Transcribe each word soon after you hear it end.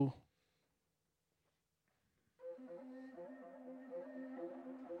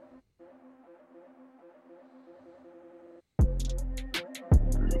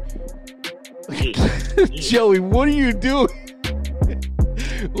Joey, what are you doing?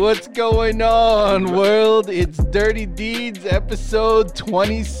 What's going on, world? It's Dirty Deeds, episode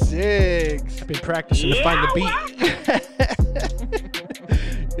 26. I've been practicing to find the beat.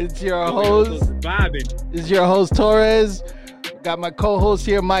 It's your host. It's your host, Torres. Got my co-host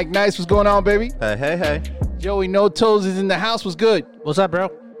here, Mike Nice. What's going on, baby? Hey. Joey No Toes is in the house. What's good? What's up, bro?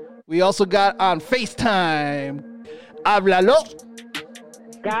 We also got on FaceTime, Háblalo.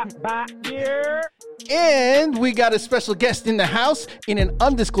 Got back here. And we got a special guest in the house in an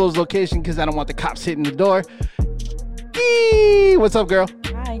undisclosed location because I don't want the cops hitting the door. Eee! What's up, girl?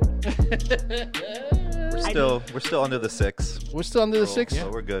 Hi. We're still under the 6. We're still under the 6? So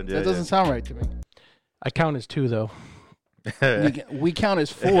we're good. Yeah, that doesn't sound right to me. I count as 2, though. We count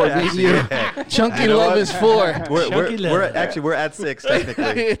as 4. Chunky Love is 4. We're at 6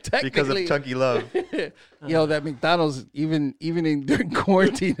 technically, because of Chunky Love. Yo, that McDonald's even during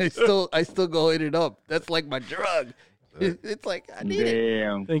quarantine, I still go hit it up. That's like my drug. It's like I need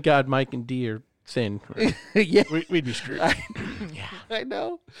it. Thank God Mike and D are thin. Yeah, we'd be screwed. I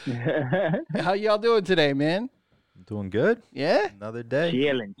know. How y'all doing today, man? Doing good. Yeah. Another day.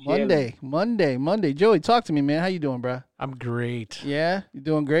 Chilling. Monday. Joey, talk to me, man. How you doing, bro? I'm great. Yeah, you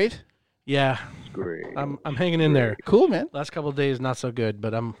doing great? Yeah. Great. I'm hanging in there. Cool, man. Last couple of days not so good,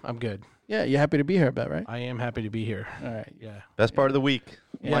 but I'm good. Yeah, you're happy to be here, I bet, right? I am happy to be here. All right. Yeah. Best part of the week.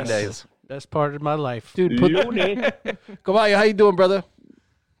 Yes. Mondays. Best part of my life. Dude, Caballo, how you doing, brother?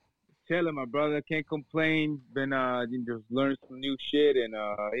 Chilling, my brother. Can't complain. Been just learning some new shit and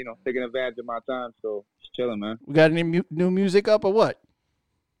taking advantage of my time. So just chilling, man. We got any new music up or what?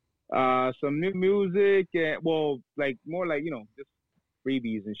 Some new music and more like just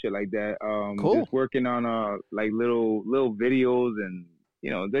freebies and shit like that. Cool. Just working on like little videos and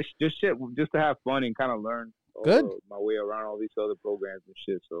just shit just to have fun and kind of learn. Good. My way around all these other programs and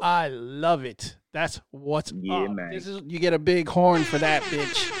shit. So I love it. That's what's up. Man. You get a big horn for that,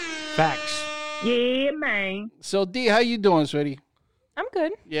 bitch. Facts. Yeah, man. So D, how you doing, sweetie? I'm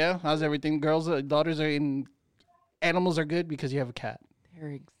good. Yeah, how's everything? Girls, daughters are in. Animals are good because you have a cat.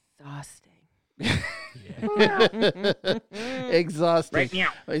 They're exhausting. Exhausting. Right now.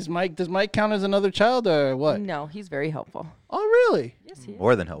 Does Mike count as another child or what? No, he's very helpful. Oh, really? Yes, he is.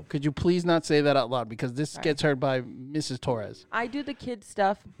 More than help. Could you please not say that out loud because this Sorry. gets heard by Mrs. Torres. I do the kid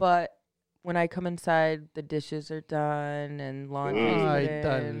stuff, but when I come inside, the dishes are done and laundry's Ay, put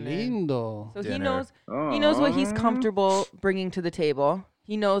tan in, lindo. So Dinner. he knows what he's comfortable bringing to the table.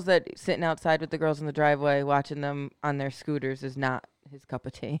 He knows that sitting outside with the girls in the driveway, watching them on their scooters, is not his cup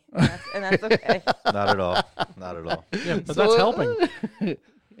of tea, and that's okay. Not at all. Yeah, but that's helping.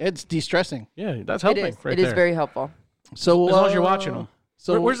 It's de-stressing. Yeah, that's helping. It is. Right It is there. very helpful. So As long as you're watching them.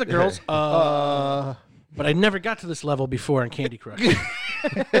 So Where's the girls? But I never got to this level before in Candy Crush. Well,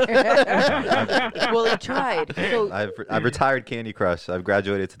 he tried. So I've retired Candy Crush. I've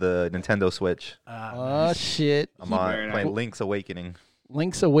graduated to the Nintendo Switch. Oh shit! I'm on playing Link's Awakening.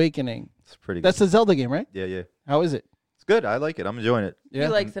 Link's Awakening. It's pretty good. That's the Zelda game, right? Yeah. How is it? It's good. I like it. I'm enjoying it. he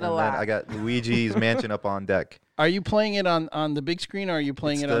likes it a And lot. then I got Luigi's Mansion up on deck. Are you playing it on the big screen or are you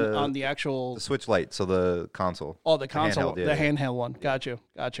playing It's on the actual? The Switch Lite, so the console. Oh, the console, handheld, the yeah. handheld one. Got you.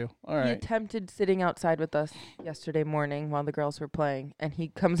 All He right. attempted sitting outside with us yesterday morning while the girls were playing, and he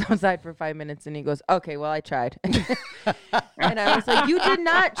comes outside for 5 minutes and he goes, "Okay, well, I tried." And I was like, "You did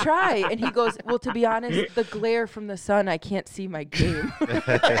not try." And he goes, "Well, to be honest, the glare from the sun, I can't see my game."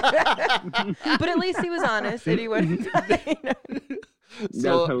 But at least he was honest and he went.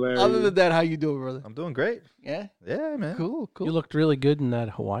 So, hilarious. other than that, how you doing, brother? I'm doing great. Yeah. Yeah, man. Cool. You looked really good in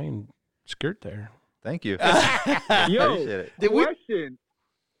that Hawaiian skirt there. Thank you. Yo, Appreciate it. question.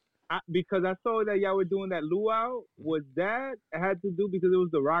 Because I saw that y'all were doing that luau. Was that had to do because it was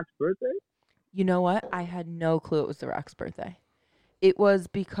The Rock's birthday? You know what? I had no clue it was The Rock's birthday. It was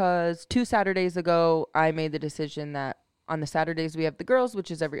because 2 Saturdays ago, I made the decision that on the Saturdays we have the girls, which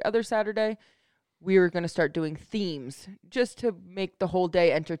is every other Saturday, we were going to start doing themes just to make the whole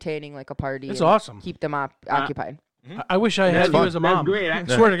day entertaining, like a party. It's and awesome. Keep them occupied. I wish I had you fun. as a mom. That's great. I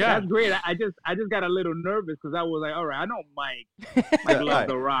swear to God. That's great. I just got a little nervous because I was like, all right, I know Mike Yeah, loves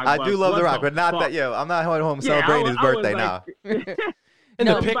The Rock. I but do love what The Rock, but not fuck? that. I'm not going home Yeah, celebrating his birthday now. In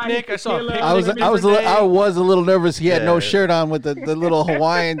No. the picnic, I saw a picnic. I was a little nervous. He had no Yeah. shirt on with the little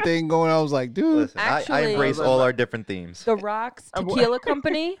Hawaiian thing going on. I was like, dude. Listen, I Actually- embrace all our different themes. The Rock's Tequila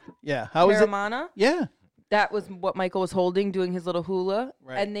Company, Yeah. How is it? Terramana, Yeah. that was what Michael was holding, doing his little hula.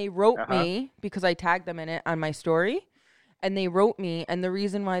 Right. And they wrote me, because I tagged them in it on my story. And they wrote me, and the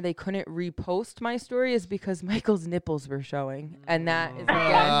reason why they couldn't repost my story is because Michael's nipples were showing, and that is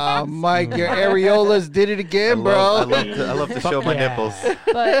again. Mike, your areolas did it again, bro. I love to show my nipples.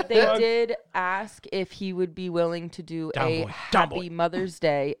 But they did ask if he would be willing to do a Happy Mother's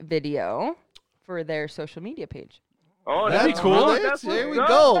Day video for their social media page. Oh, That'd be cool. There we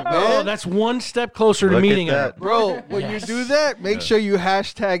go, man. Oh, that's one step closer to Look meeting at him. that. Bro, when you do that, make sure you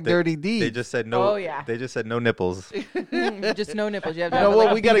hashtag Dirty D. They just said no. Oh, yeah. They just said no nipples. Just no nipples. You have to You know have, what?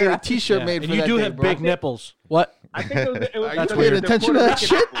 like, We got to bigger- get a T-shirt made And for you that do day, have bro. big nipples. What? I think it was Are you That's paying weird. attention to that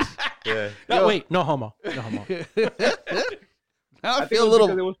shit? Yeah. No, wait. No homo. No homo. Now I think feel it a was little.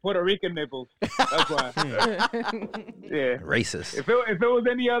 because it was Puerto Rican nipples. That's why. Yeah. Racist. If it was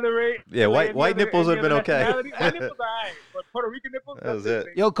any other race, Yeah, white nipples would've been okay. White nipples are alright, but Puerto Rican nipples. That was that's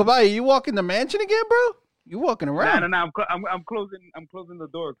it. Yo, Kabaya, you walking the mansion again, bro? You walking around? No. I'm closing the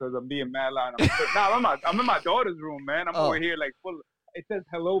door because I'm being mad loud. I'm in my daughter's room, man. I'm over here like full. It says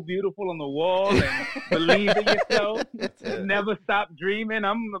 "Hello, beautiful" on the wall, and believe in yourself. Never stop dreaming.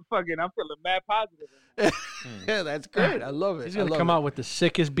 I'm feeling mad positive. Yeah, that's great. I love it. He's gonna come out with the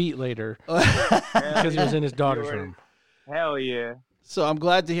sickest beat later because he was in his daughter's room. Hell yeah. So I'm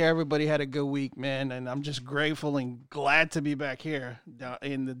glad to hear everybody had a good week, man, and I'm just grateful and glad to be back here down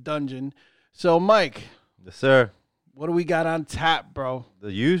in the dungeon. So, Mike, Yes, sir. what do we got on tap, bro?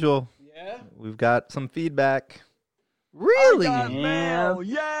 The usual. Yeah. We've got some feedback. Really? Mail.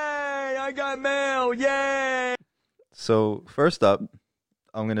 Yay! I got mail. Yay! So first up,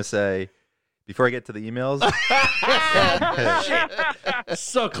 I'm gonna say, before I get to the emails,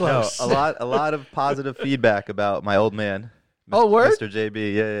 So no, close. a lot of positive feedback about my old man. Oh, word? Mr.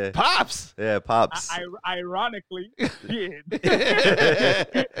 JB. Yeah. Pops. Yeah, Pops. Ironically, did.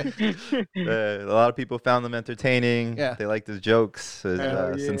 A lot of people found them entertaining. Yeah. They liked his jokes, his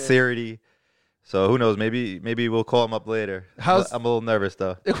Hell yeah. sincerity. So who knows? Maybe we'll call him up later. How's- I'm a little nervous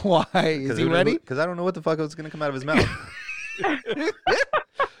though. Why? Is he ready? Because I don't know what the fuck was gonna come out of his mouth.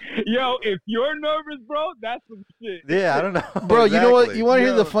 Yo, if you're nervous, bro, that's some shit. Yeah, I don't know. Bro, you know what? Exactly. You want to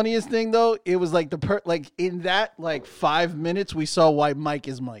hear the Yo. funniest thing though? It was like in that 5 minutes we saw why Mike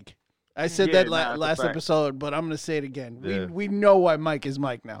is Mike. I said Yeah, that nah, it's a last fact. episode, but I'm gonna say it again. Yeah. We know why Mike is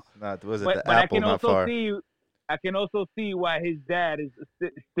Mike now. Was it But the I apple can not also far? see. I can also see why his dad is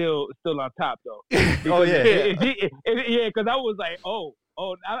still on top though. Oh yeah. Because I was like,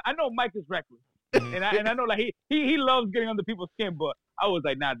 I know Mike is reckless, and I know like he loves getting under people's skin, but I was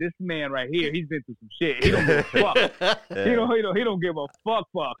like, nah, this man right here, he's been through some shit. He don't give a fuck. Yeah. He don't give a fuck.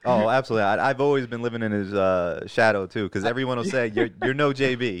 Oh, absolutely. I've always been living in his shadow too, because everyone will say you're no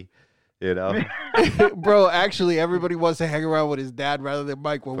JB, you know. Bro, actually, everybody wants to hang around with his dad rather than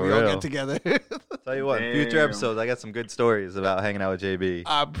Mike when For we all real. get together. Tell you what, future Damn. episodes, I got some good stories about hanging out with JB.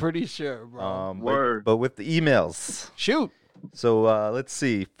 I'm pretty sure, bro. Word. But with the emails. Shoot. So let's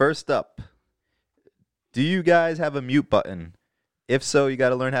see. First up, do you guys have a mute button? If so, you got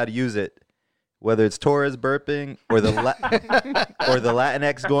to learn how to use it. Whether it's Torres burping or the or the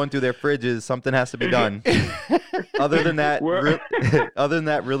Latinx going through their fridges, something has to be done. Other than that,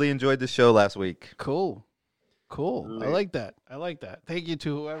 really enjoyed the show last week. Cool. I like that. Thank you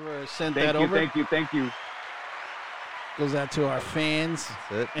to whoever sent that over. Thank you. Goes out to our fans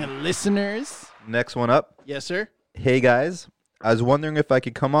That's it. and listeners. Next one up. Yes, sir. Hey guys, I was wondering if I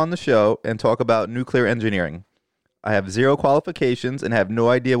could come on the show and talk about nuclear engineering. I have 0 qualifications and have no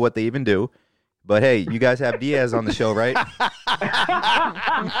idea what they even do. But hey, you guys have Diaz on the show, right?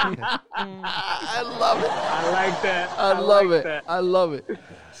 I love it. I like that. I love like it. that. I love it.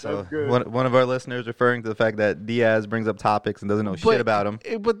 So That's good. one of our listeners referring to the fact that Diaz brings up topics and doesn't know shit about them.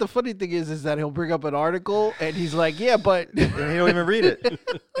 But the funny thing is that he'll bring up an article and he's like, yeah, but And he don't even read it.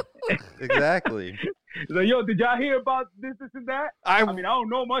 Exactly. He's like, yo, did y'all hear about this and that? I mean, I don't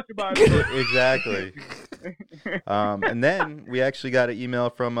know much about it. but- Exactly. And then we actually got an email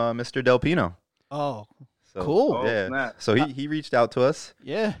from Mr. Del Pino. oh, So, cool. Oh, Yeah. snap. So he reached out to us.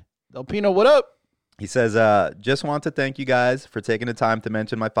 Yeah. Del Pino, what up? He says, just want to thank you guys for taking the time to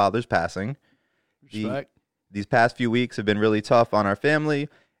mention my father's passing. Respect. These past few weeks have been really tough on our family,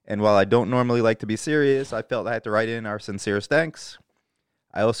 and while I don't normally like to be serious, I felt I had to write in our sincerest thanks.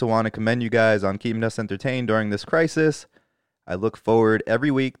 I also want to commend you guys on keeping us entertained during this crisis. I look forward every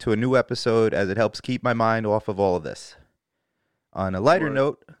week to a new episode as it helps keep my mind off of all of this. On a lighter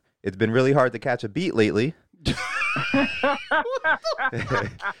note, it's been really hard to catch a beat lately.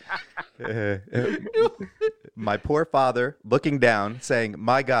 My poor father looking down saying,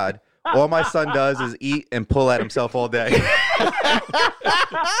 my God, all my son does is eat and pull at himself all day.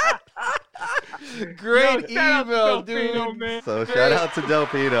 Great Yo, shout out to email, Delfino, dude. man. So shout out to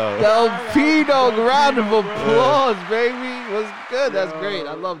Delpino. Delfino, round of applause, baby. Was good. That's great.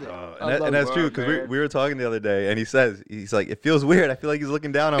 I loved it. And that's true because we were talking the other day, and he's like, it feels weird. I feel like he's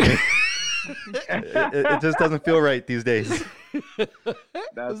looking down on me. it just doesn't feel right these days.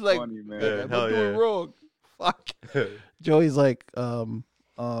 That's like, funny, man. Yeah, I'm hell doing yeah. wrong. Fuck. Joey's like, I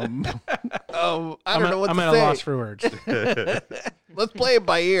don't know what I'm to at a say. loss for words, Let's play it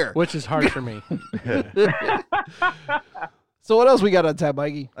by ear. which is hard for me. So what else we got on tap,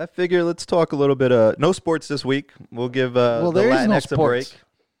 Mikey? I figure let's talk a little bit. No sports this week. We'll give the there is no Latinx a break. sports.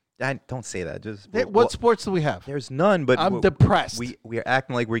 Don't say that. Just What sports do we have? There's none. But I'm depressed. We are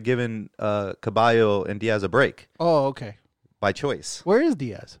acting like we're giving Caballo and Diaz a break Oh, okay. by choice. Where is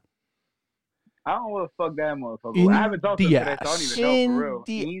Diaz? I don't know what the fuck that motherfucker. In I haven't talked to him today, so I don't Diaz. even know for real.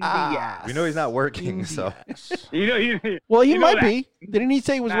 In In Diaz. Diaz. We know he's not working, so You know, Well, he you know might that. be. Didn't he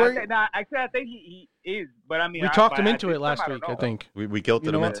say he was working? Actually, I think he is. But I mean, We talked him into it last week, I think. we guilted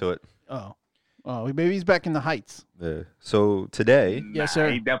You know him what? into it. Oh, maybe he's back in the Heights. So today Yes, sir.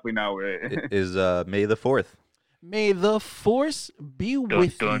 He definitely not with it. is May the 4th. May the force be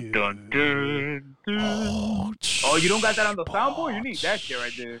with you. Oh, you don't got that on the soundboard? You need that shit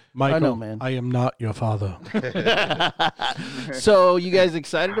right there. Michael, I know, man. I am not your father. So you guys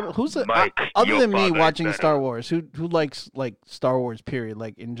excited about who's Mike, other your than me father watching better. Star Wars? Who likes like Star Wars? Period.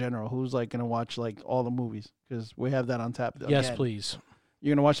 Like in general, who's like gonna watch like all the movies? Because we have that on tap. Yes, again. please.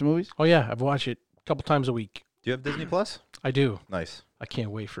 You're gonna watch the movies? Oh yeah, I've watched it a couple times a week. Do you have Disney Plus? I do. Nice. I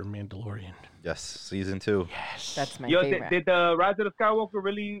can't wait for Mandalorian. Yes, season 2. Yes. That's my Yo, favorite. did the Rise of the Skywalker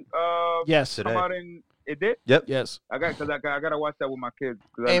really Yes. Today. come out in? It did. Yes. I gotta watch that with my kids.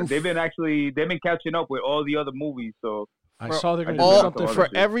 'Cause And they've been catching up with all the other movies. So I For saw they're going to do all- something for For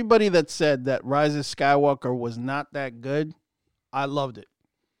shit. everybody that said that Rise of Skywalker was not that good, I loved it.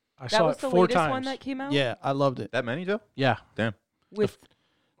 I that saw was it the 4 latest times. one that came out. Yeah, I loved it. That many, Joe? Yeah. With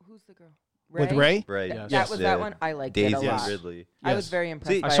who's the girl? With Ray? Right. That Yes. was that one. I liked Daisy it a and lot. Ridley. I was Yes. very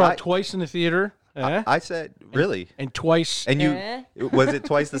impressed. See, by I saw it. it twice in the theater. I said, really? And twice. And you Eh? was it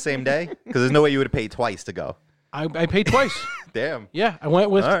twice the same day? Because there's no way you would have paid twice to go. I paid twice. Damn. Yeah, I went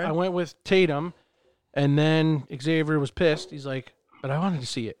with All right. I went with Tatum, and then Xavier was pissed. He's like, "But I wanted to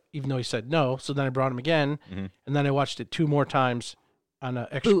see it," even though he said no. So then I brought him again, Mm-hmm. and then I watched it 2 more times on a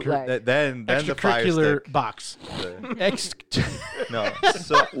Bootleg. Then the fire extracurricular stick. box. Ex- No.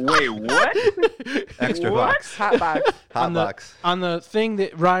 So wait, what? extra What? box. Hot box. Hot on the box. on the thing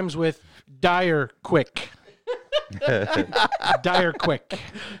that rhymes with dire quick. Dire quick.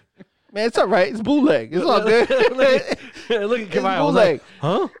 Man, it's all right. It's bootleg. It's all good. Look at It's Kavai. I was like,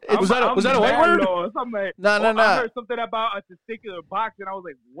 bootleg. huh? Was that a white mad word? lost. I'm like, No. I heard something about a testicular box, and I was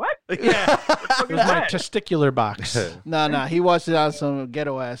like, what? Yeah, What it is was my that? testicular box. No. He watched it on some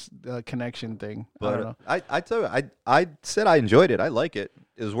ghetto ass connection thing. I don't know. But I tell you, I said I enjoyed it. I like it.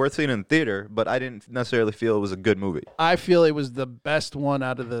 It was worth seeing in the theater, but I didn't necessarily feel it was a good movie. I feel it was the best one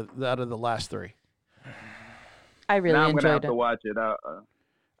out of the last 3. I really Now I'm gonna have enjoyed to it. watch it.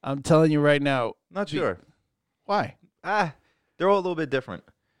 I'm telling you right now. Not sure. Why? They're all a little bit different.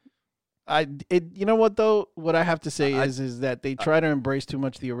 You know what though? What I have to say I- is that they try to embrace too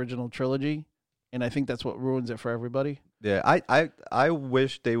much the original trilogy, and I think that's what ruins it for everybody. Yeah, I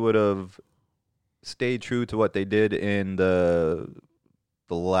wish they would have stayed true to what they did in the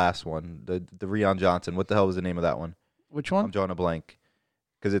last one, the Rian Johnson. What the hell was the name of that one? Which I'm one? drawing a blank.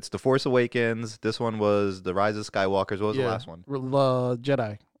 Because it's The Force Awakens. This one was The Rise of Skywalkers. What was the last one?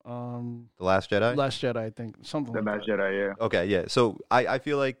 Jedi. The Last Jedi? Last Jedi, I think. Something The like Last that. Jedi, yeah. Okay, yeah. So I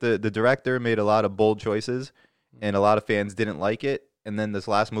feel like the director made a lot of bold choices, and a lot of fans didn't like it. And then this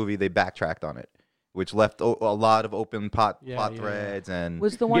last movie, they backtracked on it, which left a lot of open plot Yeah. threads. And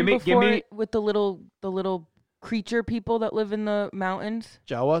Was the one me- give before me- it with the little creature people that live in the mountains?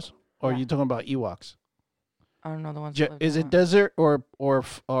 Jawas? Or are Yeah. you talking about Ewoks? I don't know the ones. that live Is in it the desert or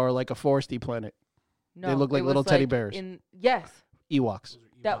like a foresty planet? No, they look like it little was teddy bears. Yes, Ewoks.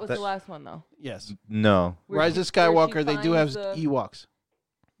 that was That- the last one though. Yes. no, Where Rise she- of where she Skywalker, they do have finds the- Ewoks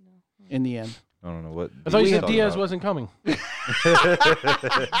in the end. I don't know what. I thought you he's said talking Diaz about. wasn't coming. Good.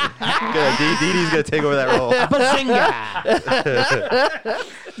 DiDi's gonna take over that role.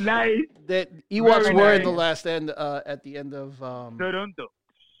 Nice. That Ewoks Very were in the nice. last end at the end of Toronto.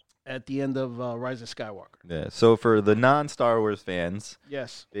 Rise of Skywalker. Yeah. So for the non-Star Wars fans,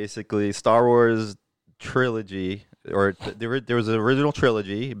 Yes. basically Star Wars trilogy, or there was an original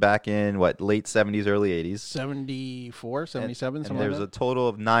trilogy back in late 70s, early 80s. 74, 77, And something there's like a total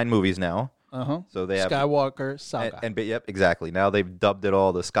of 9 movies now. that. Uh-huh. So they have Skywalker Saga. yep, exactly. Now they've dubbed it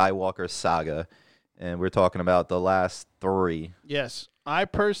all the Skywalker Saga, and we're talking about the last 3. Yes. I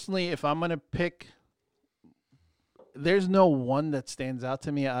personally, if I'm gonna pick, there's no one that stands out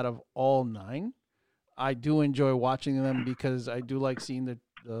to me out of all 9. I do enjoy watching them because I do like seeing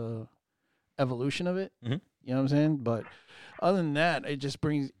the evolution of it. Mm-hmm. You know what I'm saying? But other than that,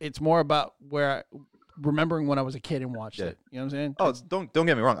 it's more about remembering when I was a kid and watched it. You know what I'm saying? Oh, don't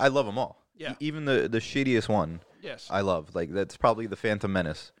get me wrong. I love them all. Yeah. Even the shittiest one. Yes. I love. Like, that's probably the Phantom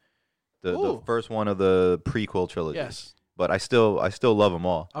Menace, the first one of the prequel trilogy. Yes. But I still love them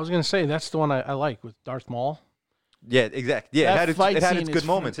all. I was gonna say that's the one I like with Darth Maul. Yeah, exactly. Yeah, That it fight had scene its is good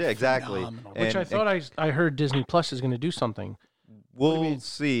moments. Yeah, exactly. phenomenal. Which I thought I heard Disney Plus is going to do something. We'll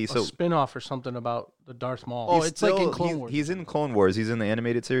see. A So spin-off or something about the Darth Maul. Oh, he's it's like in still- Clone Wars. He's in Clone Wars. He's in the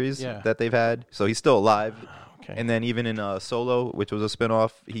animated series Yeah. that they've had. So he's still alive. Okay. And then even in Solo, which was a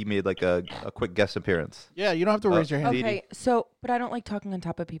spinoff, he made like a quick guest appearance. Yeah, you don't have to raise your hand. DiDi. Okay, so but I don't like talking on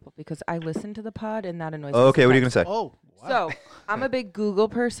top of people because I listen to the pod and that annoys me. Oh, okay, what are you sometimes. gonna say? Oh, wow. So I'm a big Google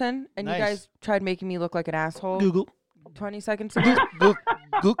person, and Nice. you guys tried making me look like an asshole Google. 20 seconds ago.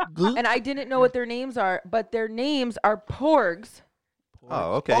 Google. And I didn't know what their names are, but their names are Porgs.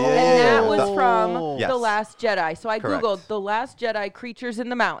 Oh, okay. Oh. Yeah, And yeah, that yeah. was from Yes. The Last Jedi. So I Correct. Googled The Last Jedi creatures in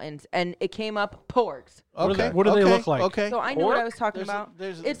the mountains, and it came up Porgs. Okay. What do they okay, look like? Okay. So I knew what I was talking about.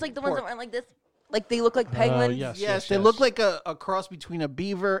 It's It's like the ones that went like this. Like they look like penguins. Yes, they look like a cross between a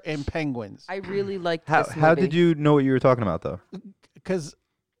beaver and penguins. I really liked How this how movie. did you know what you were talking about though? Because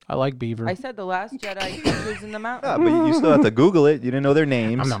I like Beaver. I said The Last Jedi creatures in the mountains. Yeah, but you still have to Google it. You didn't know their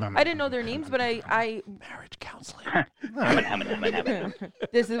names. I didn't know their names, but I marriage counseling.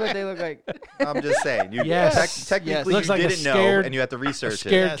 this is what they look like. I'm just saying. You Yes. technically Looks you like a didn't know, scared- and you had to research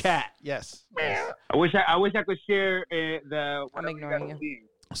scared it. cat. Yes. I wish I could share the. I'm whatever you ignoring guys you. are seeing.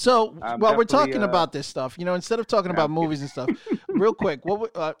 So I'm while we're definitely, talking about this stuff, instead of talking about movies and stuff, real quick,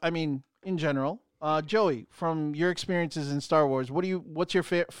 in general, Joey, from your experiences in Star Wars, what's your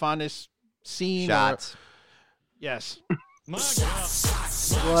fondest scene? Shots. Yes.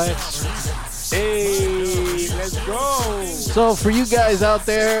 Hey, let's go. So for you guys out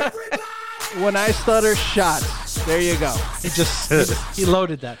there, when I stutter, shots. There you go. He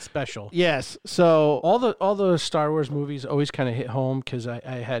loaded that special. Yes. So All the Star Wars movies always kind of hit home because I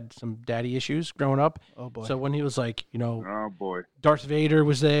had some daddy issues growing up. Oh boy. So when he was like, Oh boy. Darth Vader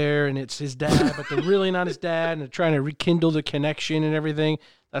was there and it's his dad, but they're really not his dad, and they're trying to rekindle the connection and everything.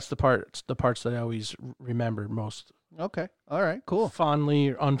 That's the parts that I always remember most Okay. All right. Cool. fondly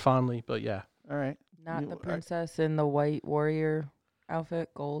or unfondly. But yeah, All right. Not the princess in the white warrior outfit,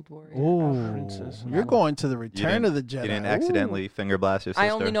 gold warrior. Ooh, Princess. you're going to the Return didn't- of the Jedi. You didn't Ooh. accidentally finger blast your sister. I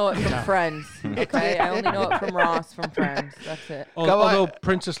only know it from Friends. Okay, I only know it from Ross from Friends. That's it. although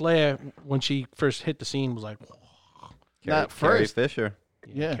Princess Leia, when she first hit the scene, was like, Carrie, Not Carrie first. Fisher.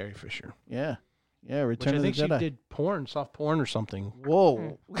 Yeah. Carrie Fisher. Yeah. Yeah. Which Return I of think the she Jedi. did soft porn or something.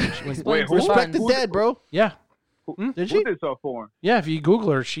 Whoa. Explains Wait, the who? Respect the Friends. dead, bro. Yeah, Did Who she? did so for? yeah. If you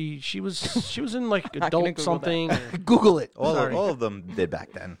Google her, she was in like gonna adult Google something. Google it. All of them did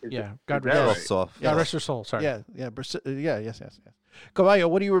back then. Yeah, God that They're all rest, right? soft. God rest her soul. Sorry. Yeah. Yeah. Yes. Caballo,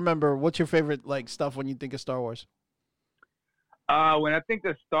 what do you remember? What's your favorite stuff when you think of Star Wars? When I think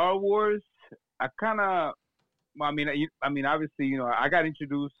of Star Wars, I kind of, obviously, I got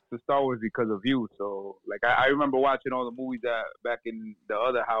introduced to Star Wars because of you. So, like, I remember watching all the movies that back in the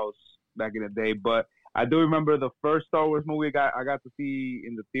other house back in the day. But I do remember the first Star Wars movie I got to see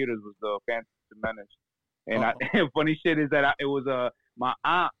in the theaters was the Phantom Menace. And funny shit is that it was my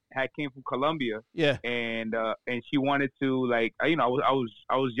aunt came from Colombia. Yeah. And she wanted to, like, I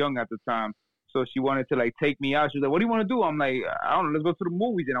was young at the time, so she wanted to, like, take me out. She was like, "What do you want to do?" I'm like, "I don't know, let's go to the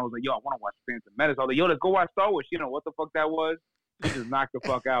movies." And I was like, "Yo, I want to watch Phantom Menace." I was like, "Yo, let's go watch Star Wars." She didn't know what the fuck that was. She just knocked the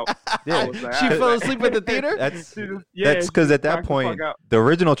fuck out. Yeah. I was like, She "All fell right." asleep at the theater? That's Yeah, that's because at that knocked the fuck point out. the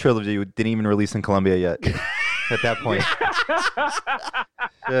original trilogy didn't even release in Colombia yet. At that point.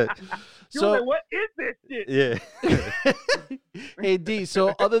 Shit. She So- was like, "What is this shit?" Yeah. Hey D,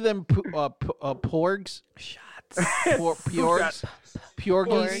 so other than porgs, Purgies,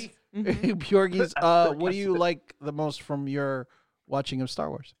 Purgies, what do you like the most from your watching of Star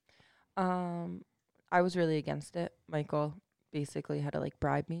Wars? I was really against it. Michael basically had to like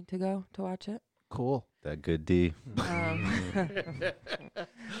bribe me to go to watch it. Cool. That good D.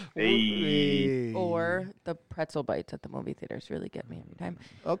 Hey. Or the pretzel bites at the movie theaters really get me every time.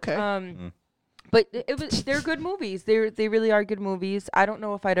 Okay. But they're good movies. They really are good movies. I don't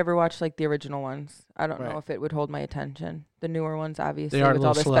know if I'd ever watch like the original ones. I don't Right. know if it would hold my attention. The newer ones, obviously, They are a with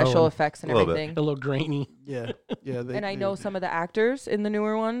all the little slow special and effects and a little bit. everything. A little grainy. Yeah. Yeah. And I know some of the actors in the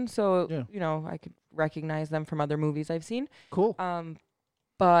newer ones, so Yeah. I could recognize them from other movies I've seen. Cool.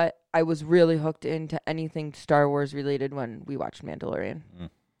 but I was really hooked into anything Star Wars related when we watched Mandalorian.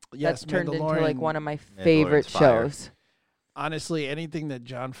 Yes, That's turned into like one of my Mandalorian's favorite fire. shows. Honestly, anything that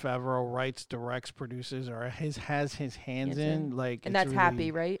Jon Favreau writes, directs, produces, or has his hands in, like, And it's that's really,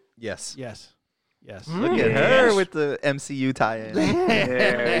 happy, right? Yes. Yes, yes. Look at her with the MCU tie-in.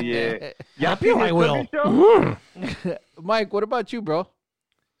 Yeah. Y'all feel seen I this will. cooking show? Mike, what about you, bro?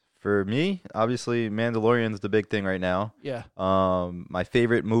 For me, obviously, Mandalorian's the big thing right now. Yeah. My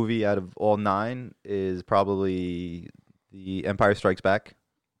favorite movie out of all 9 is probably The Empire Strikes Back,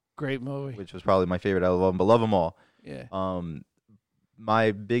 Great movie. which was probably my favorite out of them, but love them all. Yeah.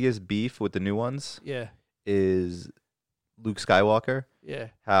 My biggest beef with the new ones Yeah. is Luke Skywalker. Yeah.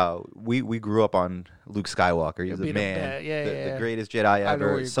 How we grew up on Luke Skywalker. He's a Being man, bad- yeah, the yeah. greatest Jedi I know where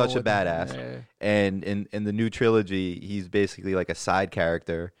ever, you're such a going with that. badass. Yeah. And in the new trilogy, he's basically like a side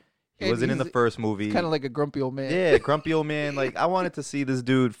character. He And wasn't in the he's first movie. Kind of like a grumpy old man. Yeah, grumpy old man. Like, I wanted to see this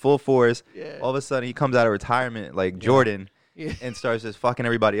dude full force. Yeah. All of a sudden, he comes out of retirement like Jordan Yeah. and starts just fucking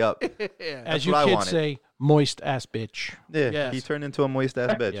everybody up. Yeah. As That's you what I kids wanted. say, moist ass bitch. Yeah, Yes. he turned into a moist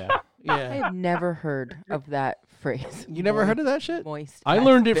ass bitch. Yeah. I Yeah. have never heard of that phrase. You never heard of that shit? Moist. I ass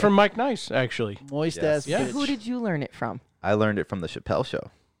learned it bitch. from Mike Nice, actually. Moist Yes. ass Yeah. bitch. Who did you learn it from? I learned it from the Chappelle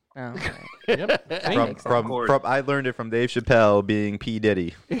Show. Oh, all right. Yep. That From, makes sense. from I learned it from Dave Chappelle being P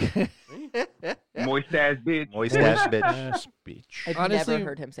Diddy, Moist ass bitch. moist ass bitch. Ass bitch. I've Honestly, never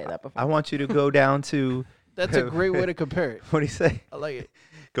heard him say that before. I want you to go down to That's a great way to compare it. what do you say? I like it.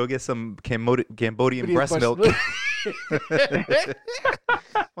 Go get some Cambodian breast milk.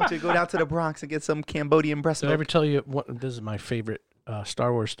 I want you to go down to the Bronx and get some Cambodian breast Did I ever milk. tell you what? This is my favorite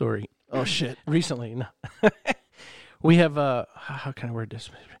Star Wars story. Oh shit. Recently, no. We have a how can I word this?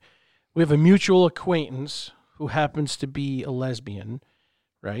 We have a mutual acquaintance who happens to be a lesbian,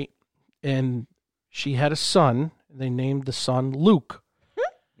 right? And she had a son. And they named the son Luke.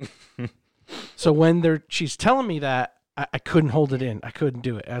 So when she's telling me that, I couldn't hold it in. I couldn't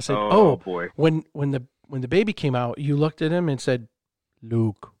do it. I said, Oh, boy. when the baby came out, you looked at him and said,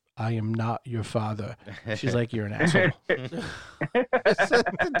 Luke, I am not your father. She's like, you're an asshole.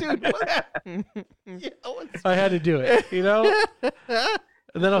 Dude, what happened? Yeah, what's- I had to do it, you know?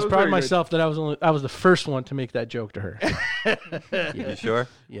 And then I was That was proud of very good. myself that I was the first one to make that joke to her. You sure?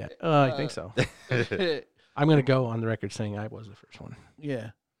 Yeah. I think so. I'm going to go on the record saying I was the first one. yeah.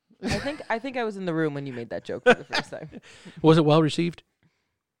 I think I was in the room when you made that joke for the first time. Was it well received?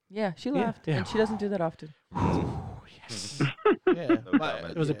 Yeah, she Yeah, laughed, yeah. and she doesn't do that often. Yes. Yeah. No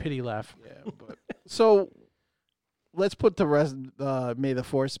comment. It was a pity laugh. Yeah, but so let's put the rest. May the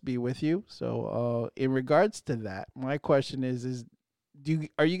force be with you. So, in regards to that, my question is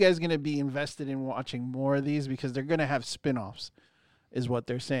are you guys going to be invested in watching more of these because they're going to have spin-offs, is what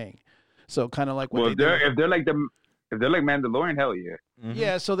they're saying. So kind of like what Well, they do. if they're like Mandalorian, hell yeah. Mhm.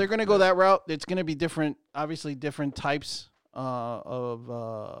 Yeah, so they're going to go that route. It's going to be different, obviously different types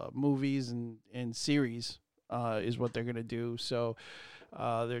of movies and series is what they're going to do. So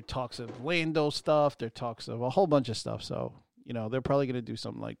there are talks of Lando stuff. There are talks of a whole bunch of stuff. So, they're probably going to do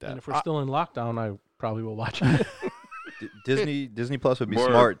something like that. And if we're still in lockdown, I probably will watch it. Disney Plus would be Word.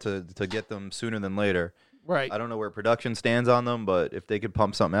 smart to get them sooner than later. Right. I don't know where production stands on them, but if they could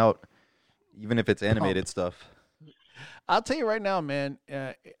pump something out, even if it's animated stuff. I'll tell you right now, man.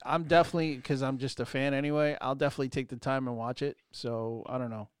 I'm definitely, because I'm just a fan anyway. I'll definitely take the time and watch it. So I don't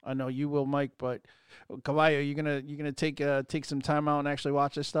know. I know you will, Mike. But Caballo, you gonna take some time out and actually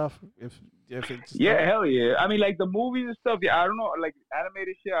watch this stuff? If it's Yeah, hell yeah. I mean, like the movies and stuff. Yeah, I don't know, like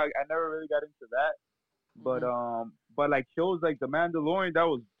animated shit. I never really got into that. But like shows like The Mandalorian, that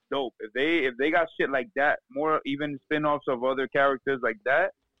was dope. If they got shit like that, more even spin-offs of other characters like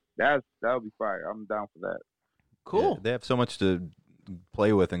that, that'll be fire. I'm down for that. cool. Yeah, they have so much to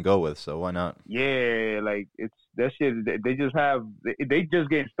play with and go with, so why not? Yeah, like it's that shit. They just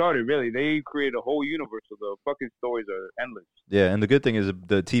getting started. Really, they create a whole universe. So the fucking stories are endless. Yeah, and the good thing is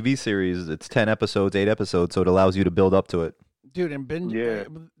the TV series, it's 10 episodes, 8 episodes, so it allows you to build up to it. Dude, and binge. Yeah.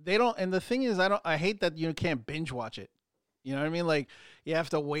 They don't. And the thing is, I hate that you can't binge watch it. You know what I mean? Like you have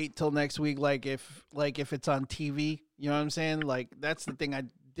to wait till next week. Like if it's on TV. You know what I'm saying? Like that's the thing I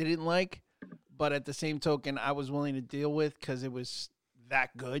didn't like. But at the same token, I was willing to deal with because it was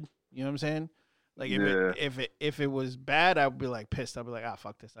that good. You know what I'm saying? Like if it was bad, I would be like pissed. I'd be like,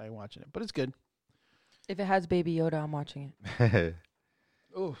 fuck this, I ain't watching it. But it's good. If it has Baby Yoda, I'm watching it.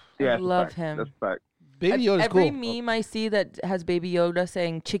 Ooh, I Yeah, that's a love fact. him. That's a fact. Baby Yoda's Every cool. meme I see that has Baby Yoda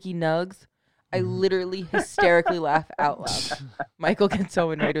saying "Chicky Nugs," I Mm-hmm. literally hysterically laugh out loud. Michael gets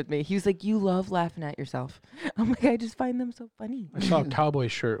so annoyed with me. He was like, "You love laughing at yourself." I'm like, I just find them so funny. I saw a cowboy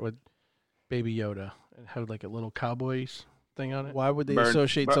shirt with Baby Yoda. It had like a little cowboys thing on it. Why would they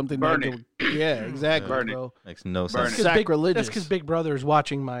associate something burn negative? Yeah, exactly, Burn it. bro. Makes no Burn sense. it. Sacrilegious. That's because Big Brother is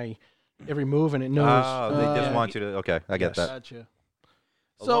watching my every move and it knows. Oh, they just want you to. Okay, I get that. Gotcha.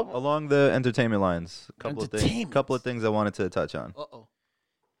 So So, along the entertainment lines, a couple of Entertainment. things I wanted to touch on. uh-oh.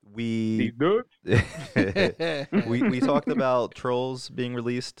 We Good. we talked about Trolls being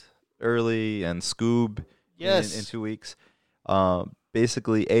released early and Scoob Yes. in 2 weeks.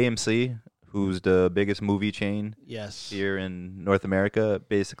 Basically, AMC, who's the biggest movie chain Yes. here in North America,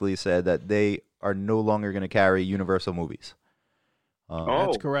 basically said that they are no longer going to carry Universal movies.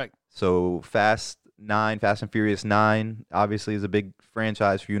 That's correct. So Fast and Furious 9, obviously is a big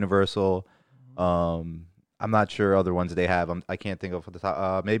franchise for Universal. I'm not sure other ones they have. I can't think of the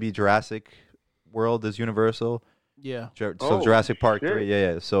top. Maybe Jurassic World is Universal. Yeah. So Jurassic Park shit. 3,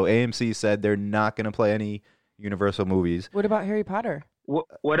 yeah. So AMC said they're not going to play any Universal movies. What about Harry Potter?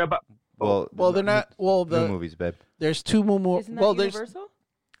 What about? Well, they're not. Well, New movies, babe. there's two more. Isn't that Well, there's Universal?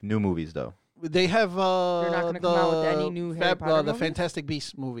 New movies, though. they have They're not gonna come out with any new Harry Potter the movies? Fantastic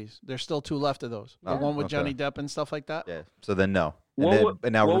Beasts movies. There's still two left of those. The Oh, one with okay. Johnny Depp and stuff like that. Yeah. So then no. And What, then, wa-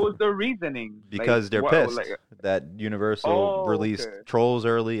 and now what was the reasoning? because Like, they're what- pissed like, that Universal Oh, released okay. Trolls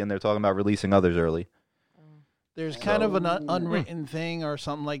early, and they're talking about releasing others early. There's kind of an So- unwritten thing or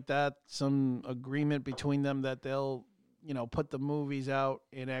something like that, some agreement between them that they'll, put the movies out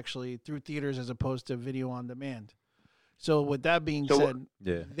and actually through theaters as opposed to video on demand. So with that being So- said,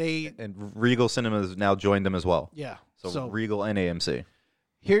 Yeah. they And Regal Cinemas now joined them as well. yeah. So Regal and AMC.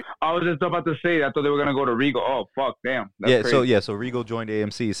 Here I was just about to say. I thought they were gonna go to Regal. Oh fuck, damn. That's Yeah. crazy. So Regal joined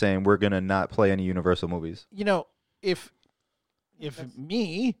AMC, saying we're gonna not play any Universal movies. if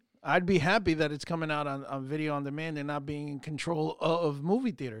me, I'd be happy that it's coming out on video on demand and not being in control of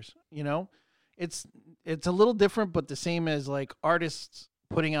movie theaters. It's a little different, but the same as like artists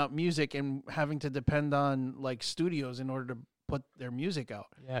putting out music and having to depend on like studios in order to put their music out.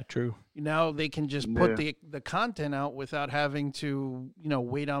 Yeah, true. Now they can just put the content out without having to,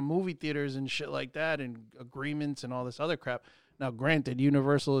 wait on movie theaters and shit like that and agreements and all this other crap. Now, granted,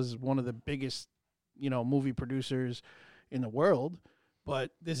 Universal is one of the biggest, movie producers in the world,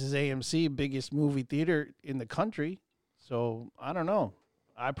 but this is AMC, biggest movie theater in the country. So I don't know.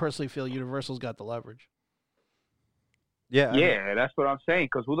 I personally feel Universal's got the leverage. Yeah. Yeah, that's what I'm saying.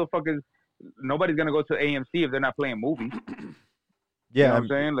 Because who the fuck is? Nobody's gonna go to AMC if they're not playing movies. Yeah. You know what I'm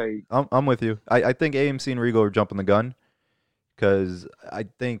saying? Like, I'm with you. I think AMC and Regal are jumping the gun because I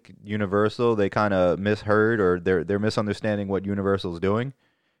think Universal, they kind of misheard or they're misunderstanding what Universal is doing.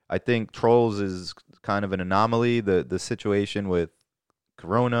 I think Trolls is kind of an anomaly. The situation with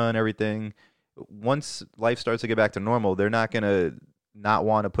Corona and everything. Once life starts to get back to normal, they're not gonna not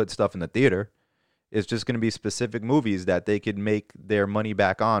want to put stuff in the theater. It's just going to be specific movies that they could make their money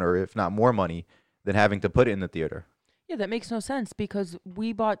back on, or if not more money, than having to put it in the theater. Yeah, that makes no sense because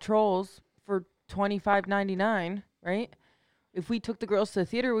we bought Trolls for $25.99, right? If we took the girls to the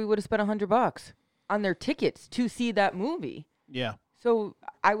theater, we would have spent $100 on their tickets to see that movie. Yeah. So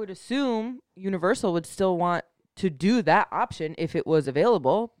I would assume Universal would still want to do that option if it was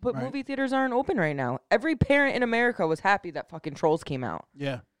available, but Right. movie theaters aren't open right now. Every parent in America was happy that fucking Trolls came out.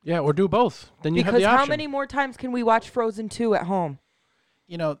 Yeah. Yeah, or do both. Then you have Because the option. how many more times can we watch Frozen 2 at home?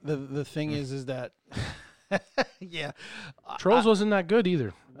 The thing is that, yeah. Trolls wasn't that good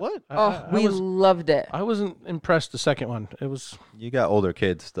either. What? We loved it. I wasn't impressed the second one. It was You got older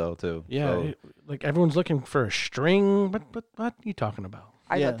kids though too. so- like everyone's looking for a string. But what are you talking about?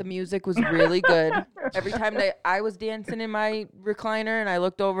 I Yeah. thought the music was really good. Every time that I was dancing in my recliner and I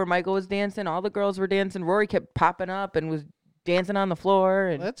looked over, Michael was dancing. All the girls were dancing. Rory kept popping up and was dancing on the floor.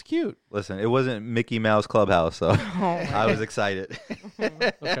 And That's cute. Listen, it wasn't Mickey Mouse Clubhouse, so I was excited.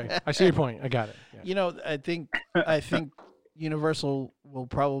 Okay, I see your point. I got it. Yeah. I think Universal will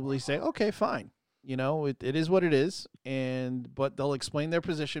probably say, okay, fine. It is what it is, but they'll explain their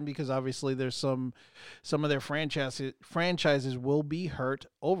position because obviously there's some of their franchises will be hurt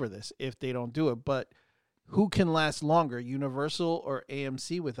over this if they don't do it. But who can last longer, Universal or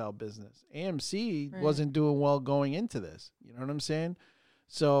AMC without business? AMC Right. wasn't doing well going into this. You know what I'm saying?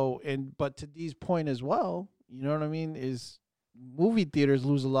 So, but to Dee's point as well, you know what I mean, is movie theaters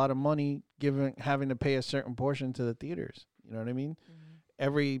lose a lot of money having to pay a certain portion to the theaters. You know what I mean?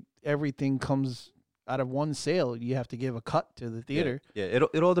 Everything comes out of one sale. You have to give a cut to the theater. Yeah,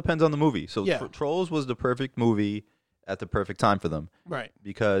 it all depends on the movie. So Yeah. Trolls was the perfect movie at the perfect time for them Right.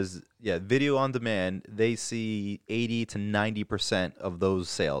 because video on demand, they see 80 to 90% of those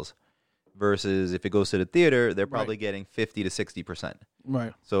sales versus if it goes to the theater, they're probably getting 50 to 60%.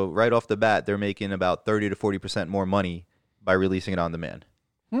 Right. So right off the bat, they're making about 30 to 40% more money by releasing it on demand.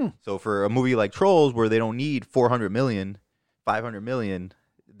 So for a movie like Trolls, where they don't need 400 million $500 million,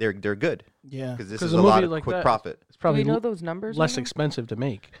 they're good Yeah. because this 'Cause is a a lot movie of like quick that- profit. It's Do probably we know those numbers? less right now? expensive to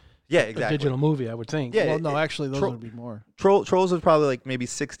make Yeah, a exactly. digital movie, I would think. Yeah, Well, no, actually, those Tro- would be more. Trolls was probably like maybe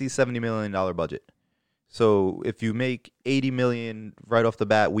 $60-70 million budget. So if you make $80 million right off the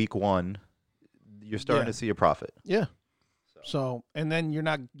bat week one, you're starting Yeah. to see a profit. Yeah. So, and then you're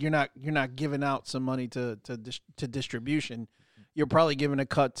not giving out some money to distribution. You're probably giving a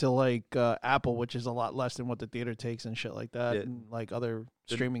cut to like Apple, which is a lot less than what the theater takes and shit like that, Yeah. and like other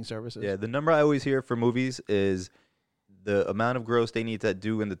streaming services. Yeah, the number I always hear for movies is the amount of gross they need to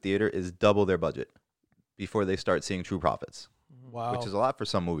do in the theater is double their budget before they start seeing true profits, Wow. which is a lot for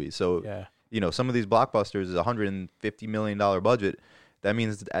some movies. So, Yeah. some of these blockbusters is $150 million budget. That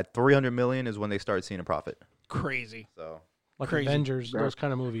means at $300 million is when they start seeing a profit. crazy. So, Like Crazy. Avengers, That's those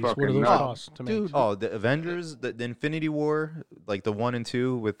kind of movies. fucking What do those nuts. cost to make? Dude. oh, the Avengers, the Infinity War, like the 1 and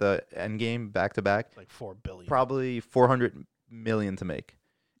 2 with the Endgame back to back, Like $4 billion. probably 400 million to make.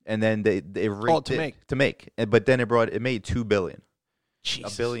 And then they raked to it make. to make. But then it made 2 billion.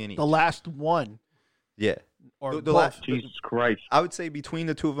 Jesus. $1 billion each. The last one. Yeah. Or The both. last- Jesus Christ. I would say between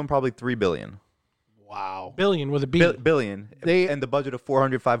the two of them, probably 3 billion. Wow. Billion with a B. Billion. They- and the budget of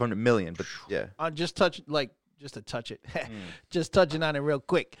 500 million. But yeah. Just to touch it. Just touching on it real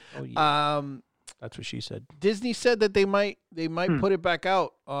quick. Oh, yeah. That's what she said. Disney said that they might put it back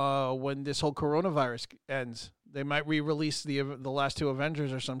out when this whole coronavirus ends. They might re-release the last two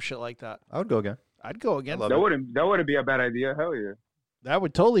Avengers or some shit like that. I would go again. I'd go again. love That it. wouldn't be a bad idea. Hell yeah. That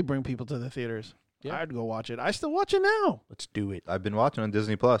would totally bring people to the theaters. Yeah. I'd go watch it. I still watch it now. Let's do it. I've been watching on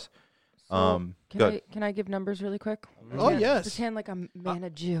Disney Plus. So, Good. can I give numbers really quick? Oh, yes. Pretend like I'm man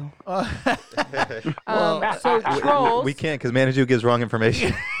of Jew. Well, So Trolls. We can't because Manitou gives wrong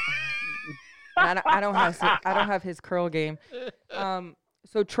information. I don't have his curl game.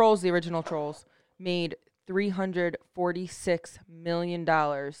 So Trolls, the original Trolls, made $346 million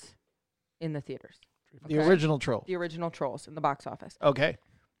in the theaters. the Okay? original troll. The original Trolls in the box office. Okay.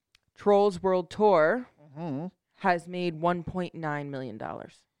 Trolls World Tour Mm-hmm. has made $1.9 million.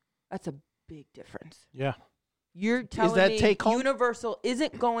 That's a big difference. Yeah. You're telling that me take home? Universal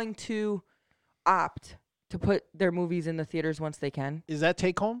isn't going to opt to put their movies in the theaters once they can? Is that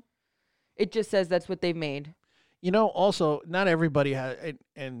take home? It just says that's what they've made. Also, not everybody has,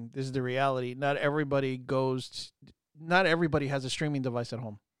 and this is the reality. Not everybody has a streaming device at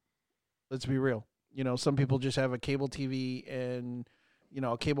home. Let's be real. Some people just have a cable TV and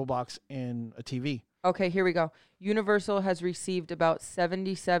a cable box and a TV. Okay, here we go. Universal has received about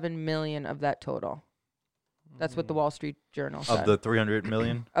 77 million of that total. That's what the Wall Street Journal said. Of the 300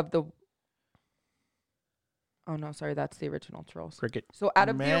 million? Oh no, sorry, that's the original Trolls. Cricket. So out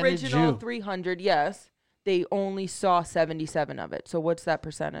of the Manage original you. 300, yes, they only saw 77 of it. So what's that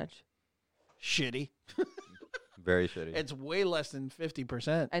percentage? Shitty. Very shitty. It's way less than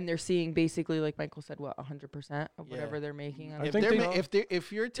 50%. And they're seeing basically, like Michael said, 100% of Yeah. whatever they're making. On I the think video.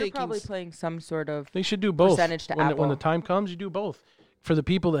 If you're They're taking probably playing some sort of They should do both. percentage to when Apple. the time comes, you do both. For the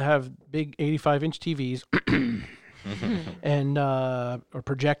people that have big 85-inch TVs and or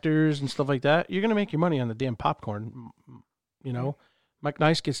projectors and stuff like that, you're going to make your money on the damn popcorn. Mike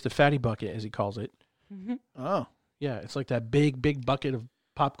Nice gets the fatty bucket, as he calls it. Mhm. Oh, Yeah, it's like that big bucket of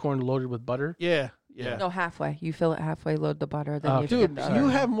popcorn loaded with butter. yeah. No, halfway. You fill it halfway, load the butter, then Oh, you Dude, put the you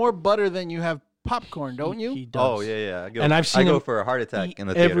other. have more butter than you have popcorn, don't you? He does. Oh, yeah. And I've seen I go him for a heart attack Eat in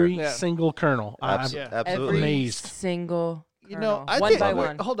the theater. every Yeah. single kernel. Yeah. Absolutely. Every Amazed. single kernel, I one think, by Love it.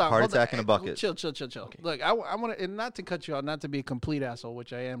 one. Hold on. Heart hold on. attack in a bucket. Chill. Look, I want to, and not to cut you out, not to be a complete asshole,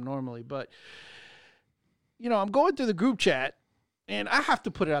 which I am normally, but, I'm going through the group chat, and I have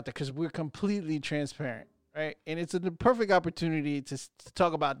to put it out there because we're completely transparent, right? And it's the perfect opportunity to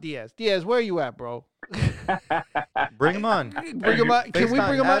talk about Diaz. Diaz, where are you at, bro? Bring him on. Bring him out. Can we FaceTime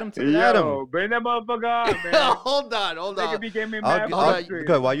bring him Adam out? to Adam. Yo, bring that motherfucker on, man. Hold on. Nigga be getting me I'll, mad gi- Hold I'll, on. frustrated.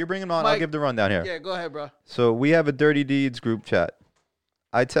 good. While you're bringing him on, I'll Mike. give the rundown here. Yeah, go ahead, bro. So we have a Dirty Deeds group chat.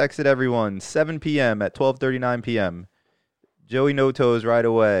 I texted everyone 7 p.m. at 12:39 p.m. Joey No Toes right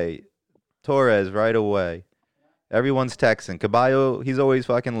away. Torres right away. Everyone's texting. Caballo, he's always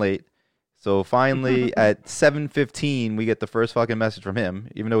fucking late. So finally at 7:15 we get the first fucking message from him,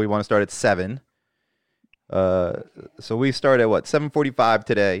 even though we want to start at 7. So we start at 7:45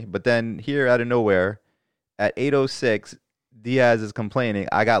 today, but then here out of nowhere at 8:06 Diaz is complaining,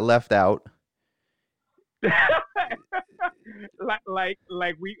 I got left out.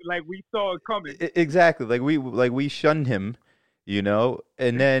 like we saw it coming. Exactly. Like we shunned him,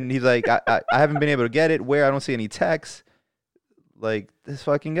 and then he's like, I haven't been able to get it. Where? I don't see any texts. Like this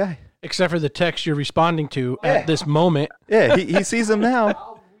fucking guy. Except for the text you're responding to at this moment. Yeah, he sees them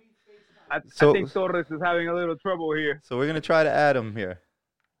now. I So- think Torres is having a little trouble here. So we're gonna try to add him here.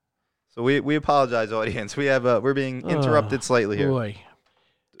 So we apologize, audience. We're being interrupted slightly here. Boy.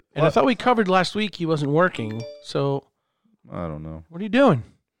 And I thought we covered last week he wasn't working. So I don't know. what are you doing?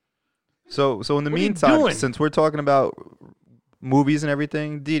 So in the What are you meantime, doing? since we're talking about movies and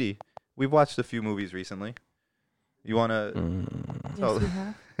everything, DiDi, we've watched a few movies recently. You wanna? Yes, we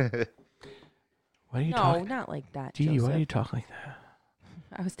have. Why are you No, talking? not like that. Dee, why Joseph. do you talk like that?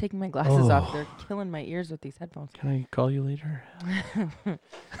 I was taking my glasses off. Oh. They're killing my ears with these headphones. Can I call you later?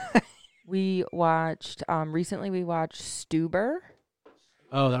 We watched recently. We watched Stuber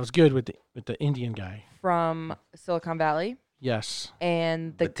Oh, that was good with the Indian guy. from Silicon Valley, Yes.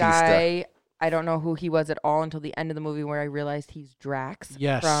 and the Batista. guy. I don't know who he was at all until the end of the movie, where I realized he's Drax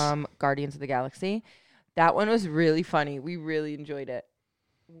Yes. from Guardians of the Galaxy. That one was really funny. We really enjoyed it.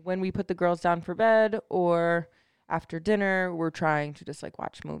 When we put the girls down for bed or after dinner, we're trying to just like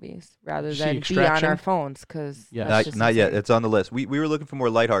watch movies rather Did you see than be on Extraction? our phones because Yes. Not yet. It's on the list. We were looking for more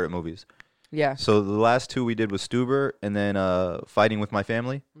lighthearted movies. Yeah. So the last two we did was Stuber and then Fighting with My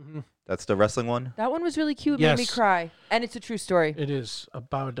Family. Mm-hmm. That's the wrestling one. That one was really cute. Made me Yes. cry. And it's a true story. It is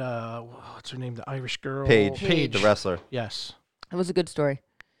about what's her name? The Irish girl. Paige, the wrestler. Yes. It was a good story.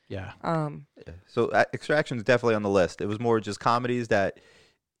 Yeah. So Extraction is definitely on the list. It was more just comedies that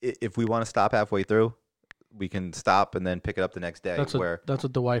if we want to stop halfway through, we can stop and then pick it up the next day. That's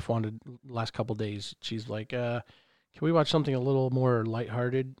what the wife wanted last couple days. She's like, can we watch something a little more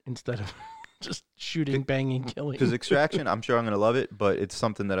lighthearted instead of just shooting, banging, killing? Because Extraction, I'm sure I'm going to love it, but it's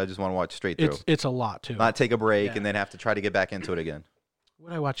something that I just want to watch straight through. It's a lot too. Not take a break Yeah. and then have to try to get back into it again. What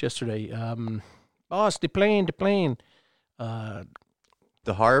did I watch yesterday? Boss, the plane.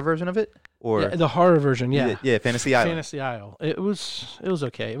 The horror version of it? Or Yeah, the horror version, yeah. Yeah, Fantasy Island. Fantasy Isle. It was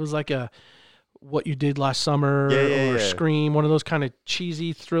okay. It was like a What You Did Last Summer Yeah. or Scream, one of those kind of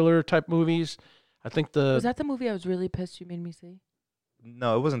cheesy thriller type movies. I think Was that the movie I was really pissed you made me see?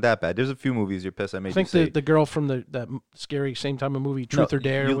 No, it wasn't that bad. There's a few movies you're pissed I made I think you see. the girl from that scary same time of movie Truth No, or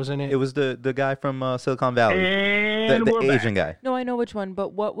Dare was in it. It was the guy from Silicon Valley. And The we're back. Asian guy. No, I know which one, but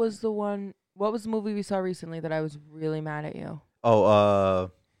what was the one? What was the movie we saw recently that I was really mad at you? Oh,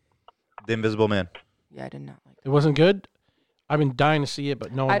 The Invisible Man. Yeah, I did not like It wasn't good. I've been dying to see it,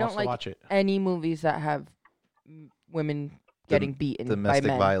 but no one I don't wants like to watch it. any movies that have women getting beaten by Domestic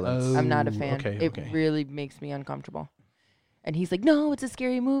men. violence. I'm not a Oh, fan. okay, It okay. really makes me uncomfortable. And he's like, "No, it's a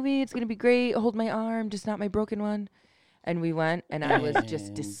scary movie. It's gonna be great. Hold my arm, just not my broken one." And we went, and I was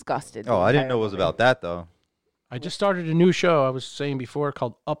just disgusted. the Oh, I didn't entire know it was movie. about that, though. I just started a new show I was saying before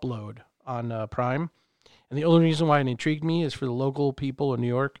called Upload on Prime. And the only reason why it intrigued me is for the local people in New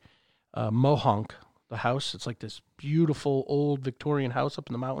York, Mohonk, the house. It's like this beautiful old Victorian house up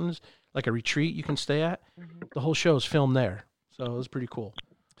in the mountains, like a retreat you can stay at. The whole show is filmed there. So it was pretty cool.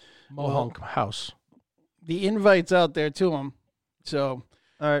 Mohonk house. The invite's out there to him. So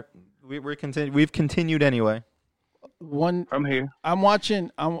All right. We've continued anyway. I'm here. I'm watching.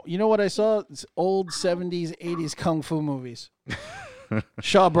 You know what I saw? It's old 70s, 80s kung fu movies.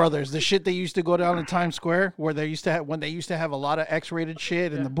 Shaw Brothers, the shit they used to go down in Times Square, where they used to have when they used to have a lot of X-rated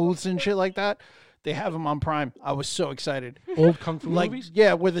shit in the booths and shit like that. They have them on Prime. I was so excited. Old kung fu Like, movies?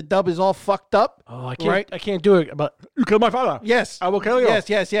 yeah, where the dub is all fucked up. Oh, I can't, right? I can't do it. But you killed my father. Yes, I will kill you.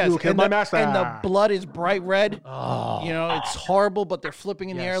 Yes. You will kill and my the, master. And the blood is bright red. Oh. You know, it's horrible, but they're flipping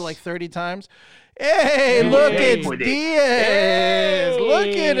in the air Yes. like 30 times. Hey, look, it's Diaz. Look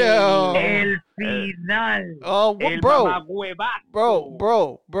at him. Final. Oh, El bro,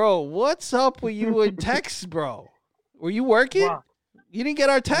 mamahuevazo. bro, what's up with you in text, bro? Were you working? What? You didn't get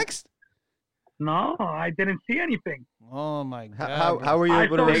our text? No, I didn't see anything. Oh my god! How were you I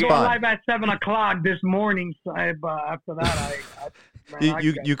able to saw you respond? live at 7:00 this morning. So after that,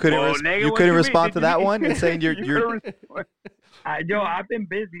 You couldn't respond to that one and saying you're I've been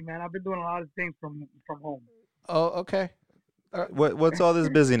busy, man. I've been doing a lot of things from home. Oh, okay. what's all this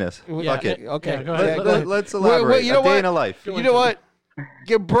busyness? Yeah. Fuck it. Okay. Yeah, go ahead. go ahead. Let's elaborate. you know A day what? in a life. You know what?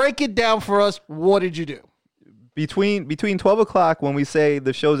 You break it down for us. What did you do? Between 12 o'clock when we say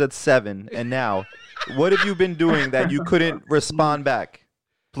the show's at 7 and now, what have you been doing that you couldn't respond back?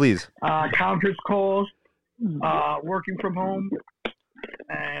 Please. Conference calls, working from home,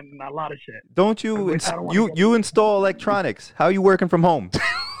 and a lot of shit. Don't you I don't wanna get you install electronics? How are you working from home?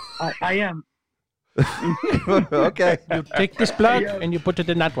 I am. Okay. You take this plug and you put it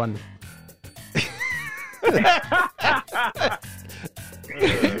in that one.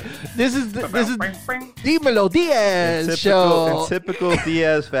 This is Dímelo Diaz show. In typical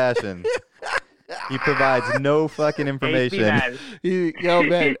Diaz fashion, he provides no fucking information. Yo,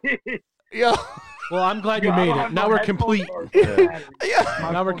 man. Yo, Well, I'm glad you made it. Now we're complete.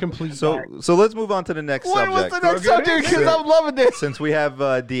 Now we're complete. So let's move on to the next What was subject. the next subject? Because I'm loving this. Since we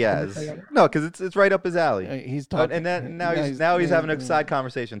have Diaz. No, because it's right up his alley. He's talking. And now he's having a side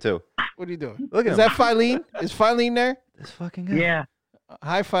conversation too. What are you doing? Look at Is him. that Filene? Is Filene there? This fucking guy. Yeah.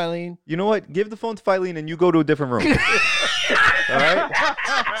 Hi, Filene. You know what? Give the phone to Filene and you go to a different room. All right?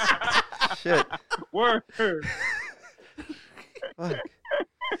 Shit. Word. Fuck.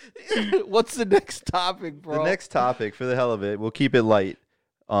 What's the next topic, bro? The next topic, for the hell of it, we'll keep it light.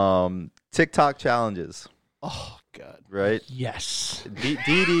 TikTok challenges, Oh God. right? Yes.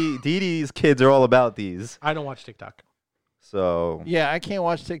 DiDi's kids are all about these. I don't watch TikTok. So Yeah, I can't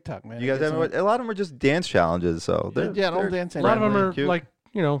watch TikTok, man. you guys haven't. A lot of them are just dance challenges. So Yeah, don't dance A lot of them anymore. are cute. like,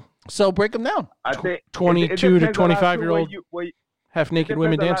 So break them down. I think 22 to depends a lot 25-year-old what half-naked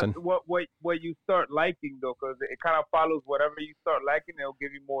women depends a dancing. lot what you start liking though, because it kind of follows whatever you start liking. It'll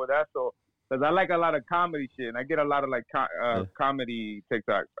give you more of that. So, because I like a lot of comedy shit, and I get a lot of like comedy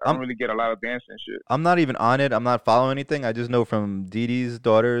TikToks. I don't really get a lot of dancing shit. I'm not even on it. I'm not following anything. I just know from DiDi's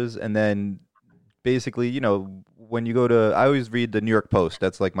daughters, and then basically, when you go to, I always read the New York Post.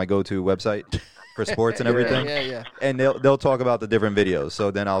 That's like my go-to website for sports and everything. Yeah. And they'll talk about the different videos.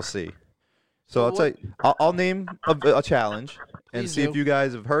 So then I'll see. So I'll tell you, I'll name a challenge and Please see do. if you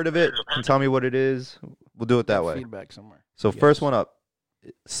guys have heard of it and tell me what it is. We'll do it that way. Feedback somewhere. So first one up,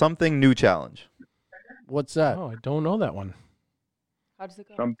 something new challenge. What's that? Oh, I don't know that one. How does it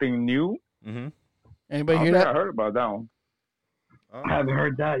go? Something new. Mm-hmm. Anybody I hear think that? I heard about that one. Oh. I haven't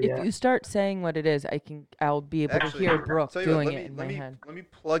heard that yet. If you start saying what it is, I'll be able Actually, to hear Brooke tell you what, doing let it me- in let my me- head. Let me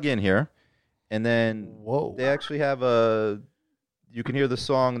plug in here, and then Whoa. they actually have you can hear the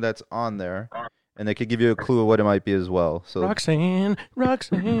song that's on there, and they could give you a clue of what it might be as well. So Roxanne.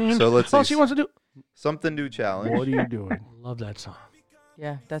 So let's see. All she wants to do. Something new challenge. What are you doing? Love that song.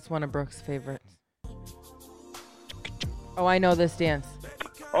 Yeah, that's one of Brooke's favorites. Oh, I know this dance.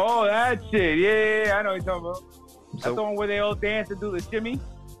 Oh, that shit. Yeah, I know what you're talking about. That's So- the one where they all dance and do the shimmy.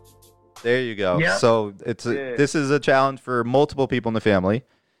 There you go. Yep. So Yeah. this is a challenge for multiple people in the family.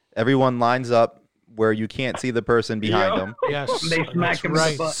 Everyone lines up where you can't see the person behind Yo. them. Yes. They smack that's him in the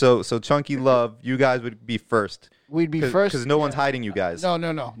right. butt. So Chunky Love, you guys would be first We'd be first. because no one's hiding you guys. No.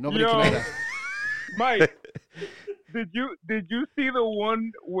 Nobody Yo. can do that. Mike, did you see the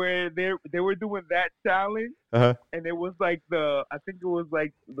one where they were doing that challenge? Uh-huh. And it was like I think it was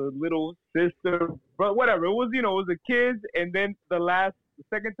like the little sister, but whatever. It was, it was the kids, and then the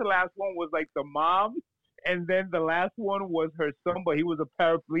second to last one was like the mom, and then the last one was her son, but he was a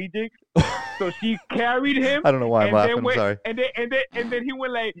paraplegic, so she carried him. I don't know why I'm and laughing. then I'm went, sorry. And then he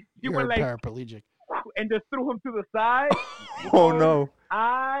went like You're paraplegic. and just threw him to the side. Oh no.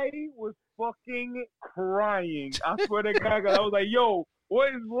 I was fucking crying. I swear to God, 'cause I was like, "Yo, what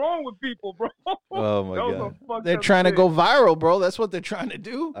is wrong with people, bro?" Oh my That was god. a fucked They're up trying to shit. go viral, bro. That's what they're trying to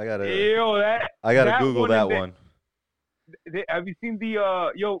do. I gotta Yo, that Google one that and one. Have you seen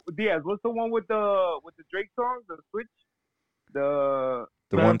the Diaz? What's the one with the Drake song? The Switch. The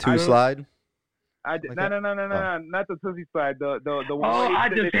 1-2 slide. no, not the Tootsie Slide. The one. Oh, where I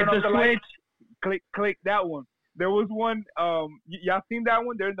they just hit turn off the light. switch. Click that one. There was one. Y'all seen that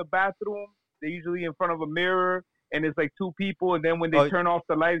one? They're in the bathroom. They're usually in front of a mirror, and it's like two people. And then when they turn off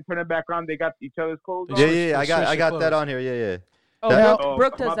the light and turn it back on, they got each other's clothes on. Yeah. I switch got the that clothes. on here. Yeah. Oh, That-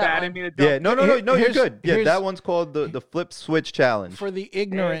 Brooke my does bad, I that didn't one. mean to Yeah. jump. No. You're Here's- good. Yeah. here's- That one's called the flip switch challenge. For the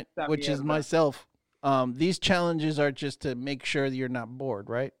ignorant, Esta which is mierda. myself, these challenges are just to make sure that you're not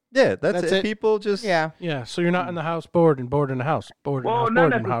bored, right? Yeah. That's That's it. it. People just. Yeah. Yeah, so you're not in the house bored and bored in the house. Bored in the Well, house, not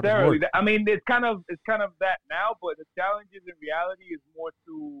bored in the house. necessarily. Bored. I mean, it's kind of that now, but the challenges in reality is more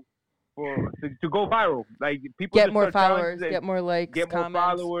to go viral. Like people Get just more start followers, challenges and get more likes, get more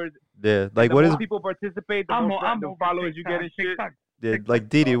comments. followers. Yeah. Like the what more is? people participate, the I'm more over followers you get TikTok, and shit. TikTok. Yeah, like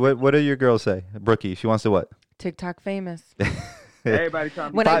Didi. What do your girls say? Brookie. She wants to what? TikTok famous. Everybody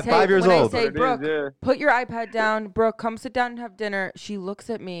trying to When be I 5 years when old. I say, It is, Brooke, yeah. put your iPad down. Brooke, come sit down and have dinner. She looks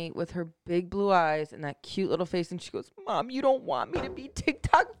at me with her big blue eyes and that cute little face, and she goes, "Mom, you don't want me to be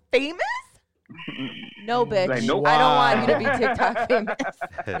TikTok famous?" No, bitch. Like, nope. I don't want you to be TikTok famous.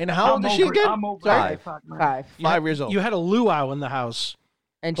 And how old is she again? I'm over Sorry? TikTok, man. 5. You had- 5 years old. You had a luau in the house,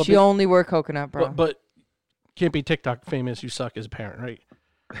 And But she be- only wore coconut, bro. but can't be TikTok famous. You suck as a parent,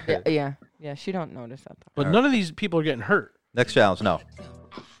 right? Yeah. She don't notice that though. But none of these people are getting hurt. Next challenge. No.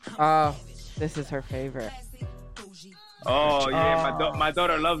 Oh, this is her favorite. Oh yeah, my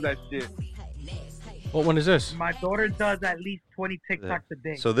daughter loves that shit. What one is this? My daughter does at least 20 TikToks a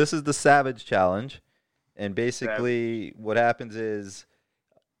day. So this is the Savage Challenge, and basically what happens is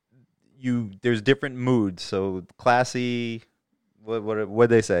there's different moods. So classy, what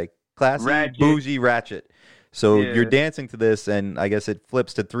they say? classy, Ratchet. bougie, ratchet. So Yeah. you're dancing to this, and I guess it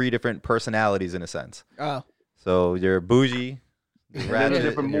flips to 3 different personalities in a sense. Oh, So you're bougie, you're ratchet,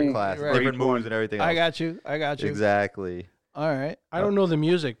 different and you're moves, classy. right. Different Each one. moves and everything else. I got you. Exactly. All right. I don't know the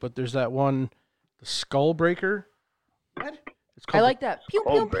music, but there's that one, the Skull Breaker. What? It's I called like that. Pew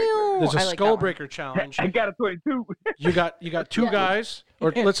pew Skull pew. There's a I like Skull that one. Breaker challenge. I got a 22. You got two Yeah. guys,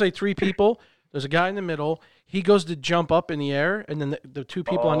 or let's say 3 people. There's a guy in the middle. He goes to jump up in the air, and then the 2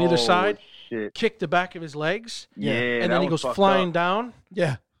 people on either side Shit. kick the back of his legs, Yeah. and that then he was goes fucked flying up. down,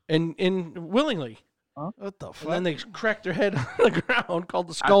 Yeah. and willingly. What the And fuck? then they crack their head on the ground, called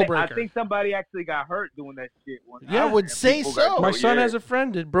the Skull I Breaker. think somebody actually got hurt doing that shit one time. Yeah, I would And say people so. got My killed, son yeah. has a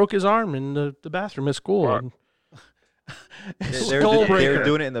friend that broke his arm in the bathroom at school. Right. And- They were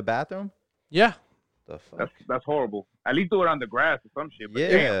doing it in the bathroom? yeah. The fuck? That's horrible. At least do it on the grass or some shit. But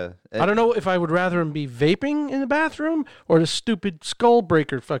Yeah. I don't know if I would rather him be vaping in the bathroom or the stupid Skull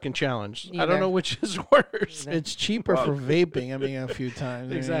Breaker fucking challenge. I Neither. don't know which is worse. It's cheaper for vaping. I mean, a few times. I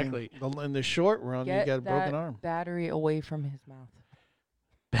mean, Exactly. in the short run, Get you got a broken that arm. battery away from his mouth.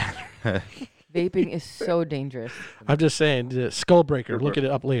 Vaping is so dangerous. I'm just saying, the Skull Breaker. Look it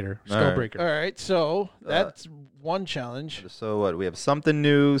up later. Skull right. Breaker. All right, so that's one challenge. So what? We have something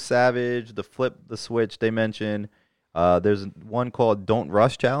new, Savage, the flip, the switch they mentioned. There's one called Don't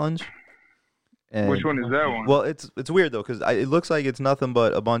Rush Challenge. And, which one is that one? Well, it's weird though because it looks like it's nothing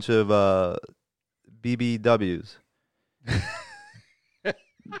but a bunch of BBWs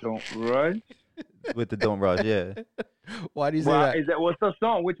Don't rush. with the Don't Rush. Yeah. Why do you say Well, that? is that what's the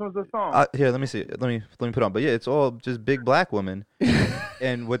song? Which one's the song? Here, let me see. Let me put it on. But yeah, it's all just big black women.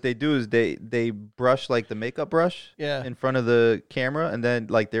 And what they do is they brush like the makeup brush Yeah. in front of the camera, and then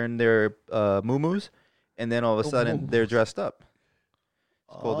like they're in their muumuus, and then all of a sudden they're dressed up.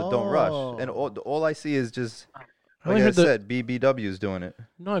 It's called the Don't Rush, and all I see is just I only like I heard the- said, BBW's doing it.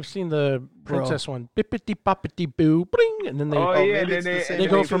 No, I've seen the princess one. Bippity boppity boo, bling, and then they oh yeah, maybe and then it's the same they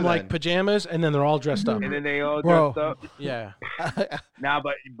go thing from too, like then. pajamas, and then they're all dressed up. and then they all Bro. dressed up. Yeah, Nah,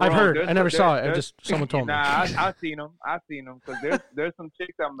 but I've bro, heard. there's I never some- saw it. I there's- just someone told me. Nah, I seen them. Because there's some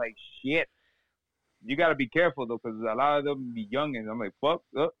chicks I'm like, shit. You gotta be careful though, because a lot of them be youngins. I'm like, fuck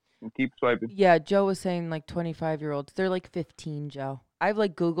up and keep swiping. Yeah, Joe was saying like 25-year-olds. They're like 15, Joe. I've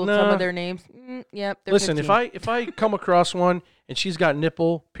like Googled some No. of their names. Yep. They're Listen, 15. if I come across one and she's got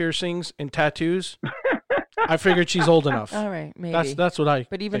nipple piercings and tattoos, I figured she's old enough. All right, maybe. That's what I.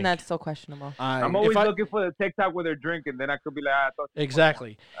 But even think. that's still questionable. I'm always I- looking for the TikTok where they're drinking. Then I could be like, I thought.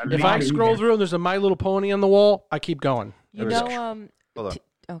 Exactly. At If I least- scroll through and there's a My Little Pony on the wall, I keep going. You There know, we Hold on.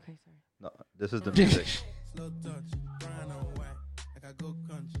 okay, sorry. No, this is the music.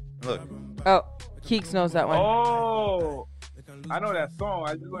 Look. Oh, Keeks knows that one. Oh, I know that song.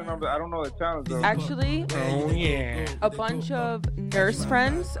 I just don't remember. I don't know the challenge though. Actually, Oh yeah. a bunch of nurse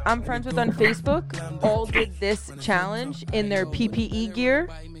friends I'm friends with on Facebook all did this challenge in their PPE gear,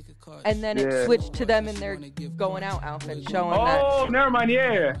 and then it Yeah. switched to them in their going out outfit, showing that. Oh, never mind.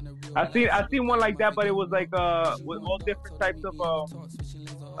 Yeah, I seen one like that, but it was like with all different types of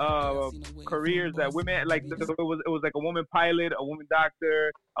careers that women like. It was like a woman pilot, a woman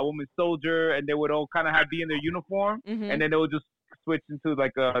doctor, a woman soldier, and they would all kind of be in their uniform, Mhm. and then they would just switch into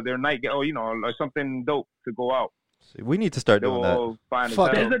like their night, or or something dope to go out. See, we need to start They doing will that. all find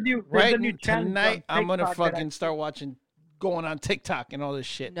Fuck a it. channel. Right challenge tonight, on I'm gonna TikTok that I- fucking start watching, going on TikTok and all this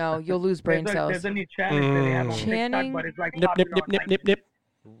shit. No, you'll lose brain cells. There's a new challenge that they have on Channing- TikTok, but it's like Nip nip popular nip on, nip like, nip nip.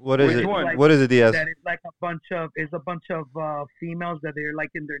 What is Which it? one? What is it, Diaz? that it's like a bunch of females that they're like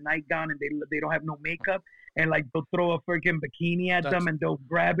in their nightgown and they don't have no makeup, and like they'll throw a freaking bikini at them and they'll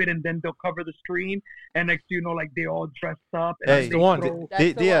grab it and then they'll cover the screen, and next thing you know, like they all dressed up and Hey, they the one. throw- That's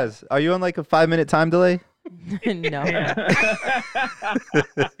the Diaz, are you on like a 5-minute time delay? No.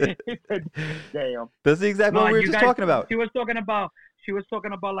 Damn. That's the exact No, one we were you just guys- talking about. She was talking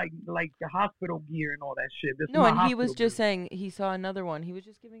about like the hospital gear and all that shit. This is No, not and he was hospital just saying he saw another one. He was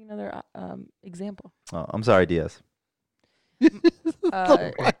just giving another example. Oh, I'm sorry, Diaz.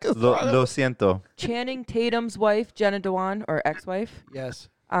 Uh, Lo siento. Channing Tatum's wife, Jenna Dewan, or ex-wife, Yes.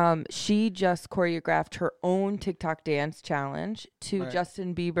 she just choreographed her own TikTok dance challenge to Right.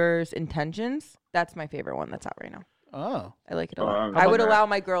 Justin Bieber's Intentions. That's my favorite one that's out right now. Oh. I like it a Oh, lot. I'm I would okay. allow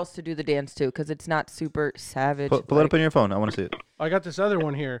my girls to do the dance too because it's not super savage. Pull it up on your phone. I want to see it. I got this other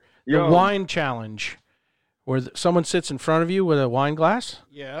one here. The Yo. wine challenge, where someone sits in front of you with a wine glass,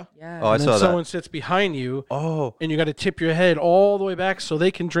 Yeah. Yeah. Oh, I and then saw someone that. sits behind you, Oh, and you got to tip your head all the way back so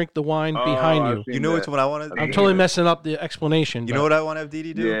they can drink the wine behind I've you. seen you know that. which one I want to I'm do? totally messing up the explanation. You but know what I want to have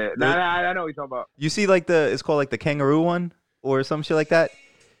DD do? Yeah, nah, I know what you're talking about. You see, like it's called like the kangaroo one or some shit like that,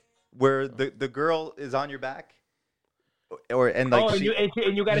 where the girl is on your back, and like and she,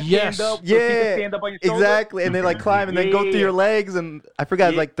 you gotta Yes. stand up. So she can yeah, stand up on your shoulder. exactly, and they like climb and then go through Yeah. your legs, and I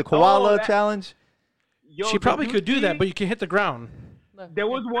forgot Yeah. like the koala that- challenge. Yo, She did probably you could do that, see- but you can hit the ground. There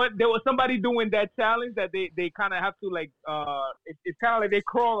was somebody doing that challenge that they kind of have to like it's kind of like they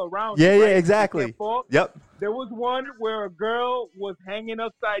crawl around. Yeah, you, yeah, right? They exactly. can't fall. Yep. There was one where a girl was hanging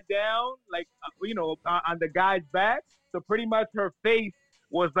upside down, like on the guy's back. So pretty much her face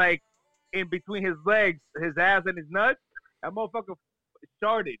was like in between his legs, his ass and his nuts. That motherfucker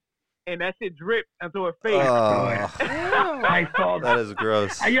started, and that shit dripped onto her face. Oh, I saw that that. is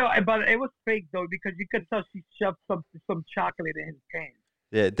gross. But it was fake though because you could tell she shoved some chocolate in his pants.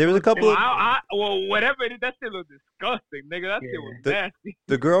 Yeah, there was a couple of Well, whatever it is, that shit was disgusting, nigga. That shit was nasty.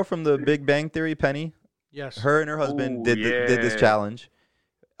 the girl from the Big Bang Theory, Penny. Yes. Her and her husband Ooh, did this yeah. challenge.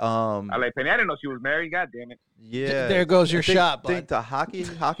 I like Penny. I didn't know she was married. God damn it. Yeah, There goes your I think, shot, think bud. the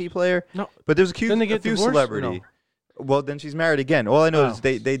hockey player. No. But there's Then they a get few divorced or celebrity. Well, then she's married again. All I know is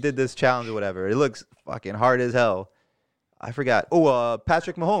they did this challenge or whatever. It looks fucking hard as hell. I forgot. Oh,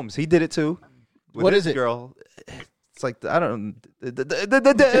 Patrick Mahomes. He did it too. With What his is it? Girl. It's like I don't.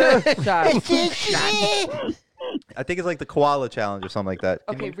 I think it's like the koala challenge or something like that.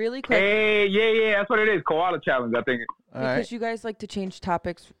 Can Okay, you- really quick. Hey, yeah, that's what it is. Koala challenge, I think. All Because right. you guys like to change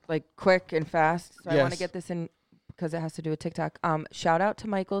topics like quick and fast, so I want to Yes. get this in because it has to do with TikTok. Shout out to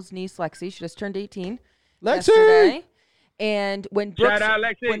Michael's niece Lexi. She just turned 18 yesterday. And when Brooke, Shout out,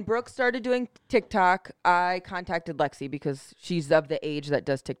 Lexi. when Brooke started doing TikTok, I contacted Lexi because she's of the age that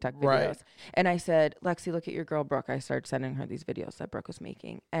does TikTok videos. Right. And I said, Lexi, look at your girl Brooke. I started sending her these videos that Brooke was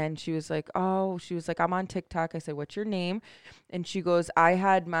making. And she was like, I'm on TikTok. I said, what's your name? And she goes, I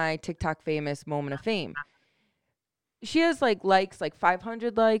had my TikTok famous moment of fame. She has like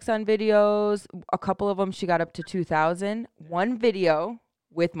 500 likes on videos. A couple of them she got up to 2,000. One video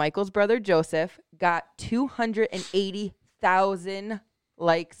with Michael's brother Joseph got 280,000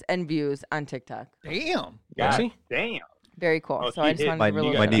 likes and views on TikTok. Damn. God Lexi? damn. Very cool. Oh, so I she just hit wanted to my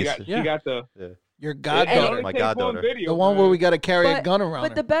relate. niece. She got the. Your It goddaughter. only My takes one goddaughter. video, The one where we got to carry a But- gun around But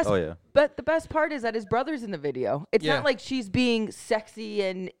her. the best, Oh yeah. but the best part is that his brother's in the video. It's Yeah. not like she's being sexy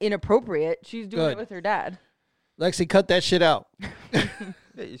and inappropriate. She's doing Good. it with her dad. Lexi, cut that shit out. Yeah,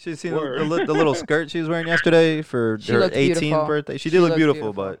 you should have seen Word. the little skirt she was wearing yesterday for She her looked 18th beautiful. birthday. She She did look looked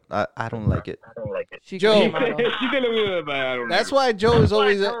beautiful, beautiful. but I don't like it. She Joe. could be a model. she did it, but I don't know. That's why Joe is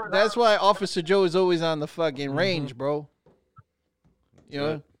always. That's why Officer Joe is always on the fucking range, bro. You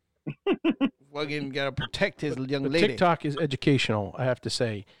know, fucking gotta protect his young But lady. TikTok is educational, I have to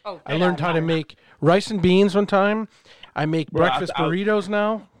say. Oh, I learned how to make rice and beans one time. I make Bro, breakfast burritos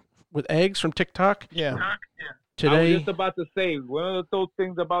now with eggs from TikTok. Yeah. I was Today, just about to say, one of those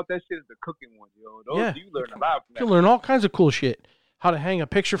things about that shit is the cooking one, yo. Those, Yeah. You learn a lot from you can that. learn all kinds of cool shit. How to hang a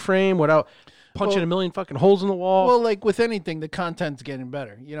picture frame without punching Well- a million fucking holes in the wall. Well, like with anything, the content's getting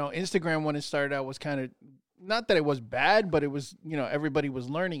better. You know, Instagram when it started out was kind of not that it was bad, but it was everybody was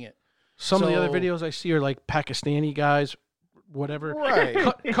learning it. Some of the other so- videos I see are like Pakistani guys, whatever, Right.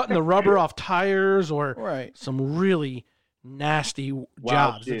 cutting the rubber off tires or Right. some really nasty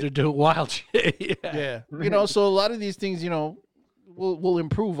jobs that shit. they're doing. Wild shit. Yeah. So a lot of these things, will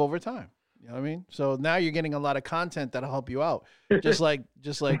improve over time. You know what I mean? So now you're getting a lot of content that'll help you out. Just like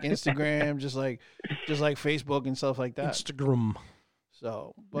Instagram, just like Facebook and stuff like that. Instagram.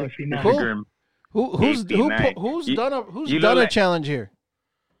 So, but Instagram. cool. Who's 89. You done a look done a like- challenge here?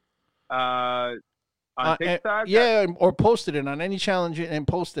 On Eh, TikTok? yeah, or posted it on any challenge and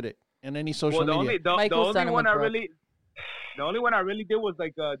posted it in any social Well, the media. only Michael's done it one with I Brooke. really, the only one I really did was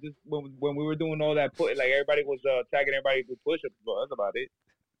like just when we were doing all that like everybody was tagging everybody to push-ups, but that's about it.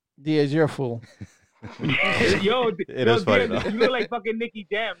 Diaz, you're a fool. Yo, It is funny, Diaz, though. you look like fucking Nicky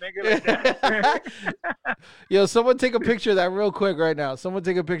Jam, nigga. Like that. Yo, someone take a picture of that real quick right now. Someone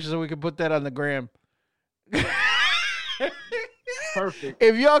take a picture so we can put that on the gram. Perfect.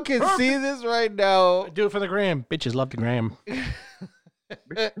 If y'all can see this right now, Do it for the gram. Bitches love the gram. Love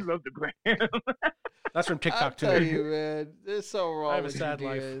the gram. That's from I'll TikTok tell too. you, man, it's so wrong. I have a with sad you,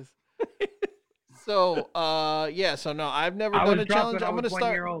 life. Diaz. So, so no, I've never I done was a dropped challenge. when I I'm gonna was 1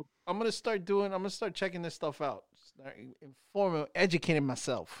 start. year old. I'm gonna start checking this stuff out. Start educating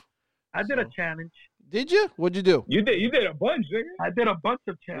myself. I did a challenge. Did you? What'd you do? You did a bunch, nigga. I did a bunch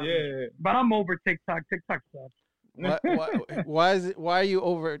of challenges. Yeah. But I'm over TikTok. TikTok sucks. Why are you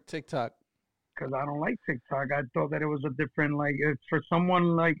over TikTok? Because I don't like TikTok. I thought that it was a different, it's for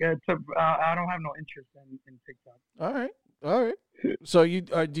someone I don't have no interest in TikTok. All right. So you're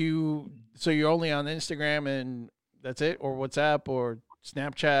only on Instagram and that's it, or WhatsApp, or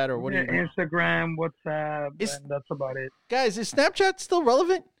Snapchat, or what? Yeah, do you Instagram, WhatsApp, It's- and that's about it. guys? Is Snapchat still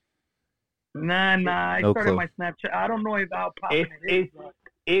relevant? Nah. I No started clue. my Snapchat. I don't know if how popping it is.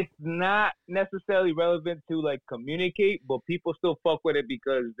 It's not necessarily relevant to like communicate, but people still fuck with it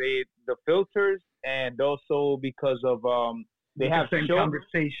because the filters and also because of they have same shows.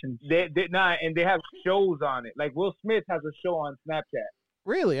 conversations. And they have shows on it. Like Will Smith has a show on Snapchat.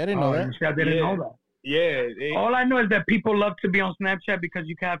 Really? I didn't know that. I didn't know that. Yeah. All I know is that people love to be on Snapchat because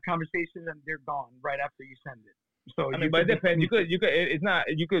you can have conversations and they're gone right after you send it. So I mean, but it depends. You could. It's not.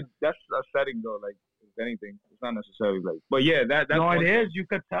 You could. That's a setting though. Like if anything, it's not necessarily like. But yeah, that's. No, it is. You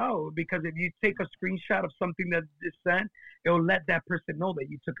could tell because if you take a screenshot of something that is sent, it will let that person know that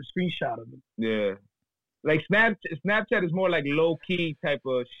you took a screenshot of it. Yeah. Like Snapchat is more like low key type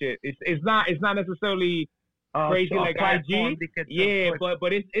of shit. It's not necessarily crazy like IG. Yeah,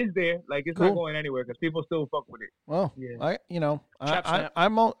 but it's there. Like it's not going anywhere because people still fuck with it. Well, Yeah.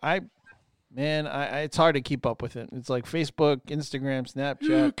 It's hard to keep up with it. It's like Facebook, Instagram,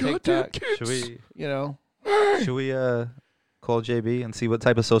 Snapchat, TikTok. Should we call JB and see what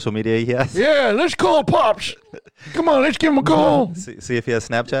type of social media he has? Yeah, let's call Pops. Come on, let's give him a call. See if he has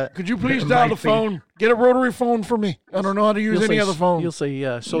Snapchat. Could you please dial the phone? Get a rotary phone for me. I don't know how to use any other phone. You'll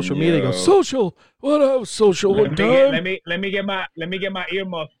say social media. Go social. What up? Social. What time? Let me get my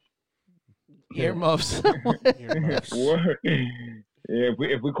earmuffs. Earmuffs. Word. Yeah,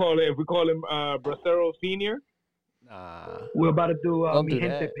 if we call him Bracero Senior. Nah. We're about to do Don't Mi do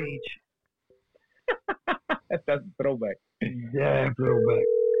Gente that. page. That's a throwback. Yeah, throwback.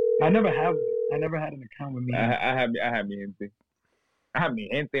 I never had an account with me. I have Mi Gente. I have Mi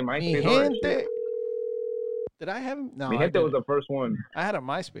Gente. Mi MySpace. all that shit. Gente. Did I have him? No, Mi I Gente was didn't. the first one. I had a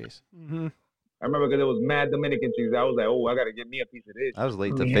MySpace. Mm-hmm. I remember because it was mad Dominican chicks. I was like, oh, I gotta get me a piece of this. I was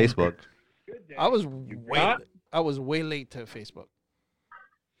late to Yeah. Facebook. I was way late to Facebook.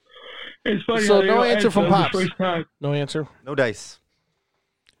 It's funny. So how they no don't answer from the Pops. first time. No answer. No dice.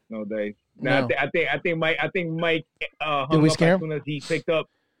 No day. No. I think Mike. Hung Did we up scare as soon as he picked up.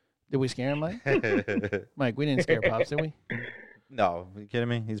 Did we scare him, Mike? Mike, we didn't scare Pops, did we? No, are you kidding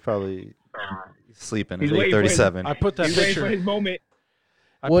me? He's probably sleeping. He's It's waiting for his- 8:37. I put that He's waiting for picture. his moment.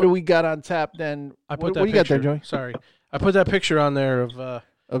 What do we got on tap then? I put what, that what do you got picture. there, Joey? Sorry, I put that picture on there of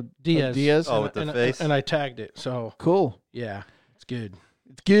Of Diaz. Diaz? Oh, with the and, face? and I tagged it. So Cool. yeah, it's good.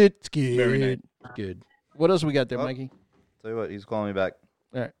 It's good. It's good. Very nice. It's good. What else we got there, Oh. Mikey? Tell you what, he's calling me back.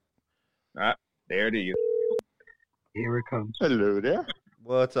 There it is. Here it comes. Hello there.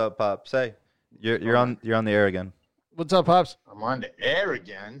 What's up, Pop? Say, you're on the air again. What's up, Pops? I'm on the air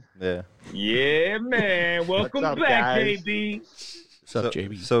again. Yeah. Yeah, man. Welcome up, back, guys? JB. What's up,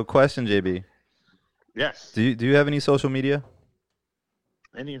 JB? So, question, JB. Yes. Do you have any social media?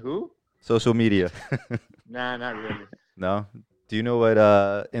 Any who? Social media? Nah, not really. No. Do you know what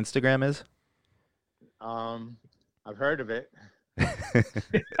Instagram is? I've heard of it.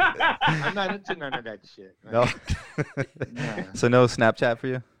 I'm not into none of that shit. No. Nah. So no Snapchat for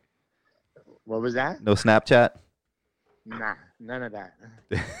you? What was that? No Snapchat? Nah, none of that.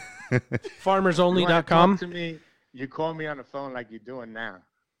 FarmersOnly.com. You wanna talk to me? You call me on the phone like you're doing now.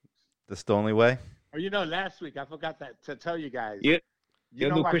 That's the only way? Or last week I forgot to tell you guys. Yeah. You You'll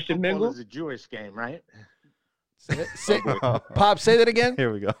know do why Christian football mingle? is a Jewish game, right? Pop, say that again.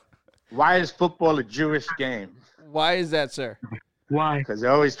 Here we go. Why is football a Jewish game? Why is that, sir? Why? Because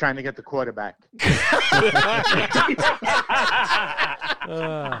they're always trying to get the quarterback.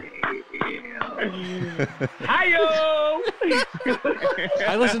 Hi-yo!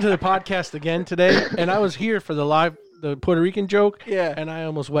 I listened to the podcast again today, and I was here for the Puerto Rican joke. Yeah. And I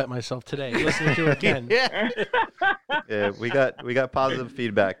almost wet myself today listening to it again. Yeah. Yeah, we got positive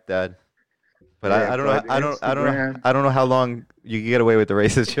feedback, Dad. But Yeah, I don't but know. Instagram- I don't know how long you can get away with the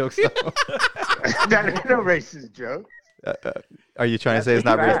racist jokes. Though. That ain't no racist joke. Are you trying to say it's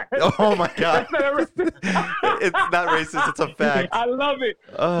That's not a racist? fact. Oh my God! That's not a racist. It's not racist. It's a fact. I love it.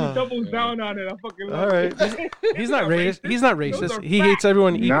 Oh, He doubles down on it. I fucking love all right. it. He's not racist. He's not Those racist. are He facts. hates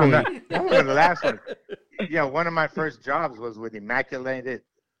everyone No, equally. no. I'm one of the last one. Yeah, one of my first jobs was with Immaculated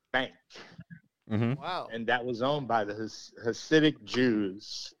Bank, Mm-hmm. Wow. and that was owned by the Hasidic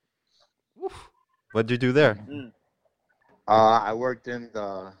Jews. What'd you do there? I worked in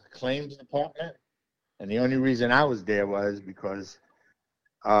the claims department, and the only reason I was there was because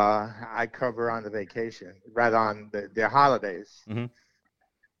I cover on the vacation, rather on their holidays. Mhm.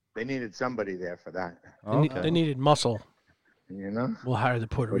 They needed somebody there for that, Okay. They needed muscle. you know? We'll hire the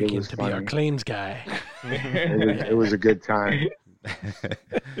Puerto But it Rican was to be our funny. claims guy. It was a good time.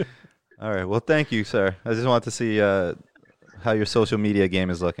 All right. Well, thank you, sir. I just wanted to see how your social media game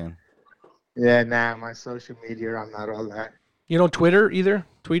is looking. Yeah, nah, my social media, I'm not all that. You know Twitter either?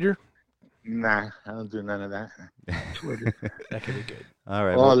 Tweeter? Nah, I don't do none of that. That could be good. All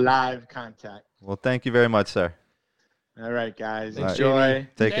right. All Well, live contact. thank you very much, sir. All right, guys. All right. Enjoy.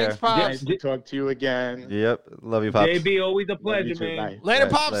 Take Thanks, care. Pops. Nice to talk to you again. Yep. Love you, Pops. JB, always a Love pleasure, you too. man. Bye. Later,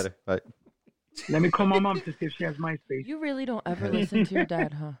 Bye. Pops. Later. Bye. Let me call my mom to see if she has MySpace. You really don't ever listen to your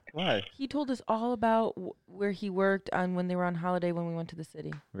dad, huh? Why? He told us all about where he worked on when they were on holiday when we went to the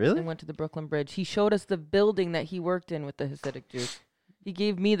city. Really? And went to the Brooklyn Bridge. He showed us the building that he worked in with the Hasidic Jews. He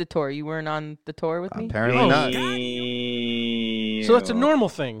gave me the tour. You weren't on the tour with me? Apparently not. So that's a normal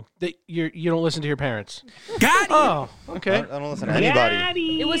thing that you don't listen to your parents. Got it. Oh, I okay. don't listen to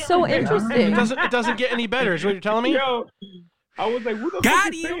anybody. It was so interesting. It doesn't get any better. Is what you're telling me? Yo, I was like, who the Got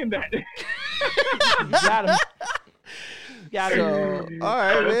fuck is you. saying that? Got him. Got him. So, all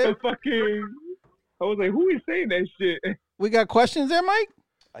right, What man. the fucking... I was like, who is saying that shit? We got questions there, Mike?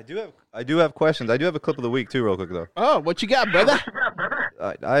 I do have questions. I do have a clip of the week too, real quick though. Oh, what you got, brother?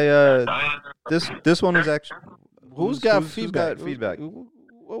 This one was actually Who's got who's feedback? got feedback?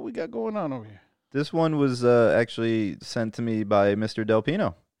 What we got going on over here? This one was actually sent to me by Mr. Del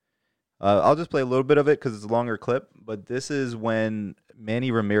Pino. I'll just play a little bit of it because it's a longer clip. But this is when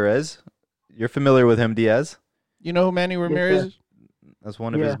Manny Ramirez. You're familiar with him, Diaz? You know who Manny Ramirez is? That's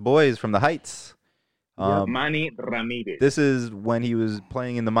one of his boys from the Heights. Manny Ramirez. This is when he was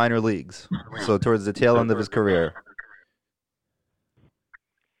playing in the minor leagues, so towards the tail end of his career.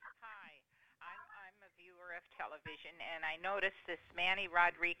 Hi, I'm a viewer of television, and I noticed this Manny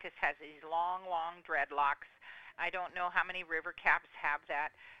Rodriguez has these long dreadlocks. I don't know how many River Caps have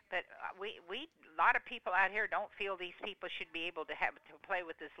that, but we a lot of people out here don't feel these people should be able to play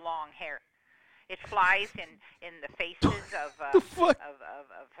with this long hair. It flies in the faces of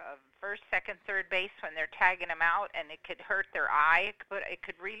first, second, third base when they're tagging them out, and it could hurt their eye. It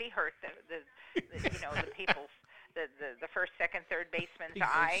could really hurt the people's the first, second, third baseman's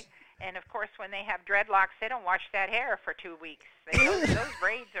eye. And of course, when they have dreadlocks, they don't wash that hair for 2 weeks. Those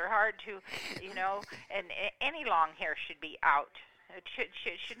braids are hard to, and any long hair should be out. It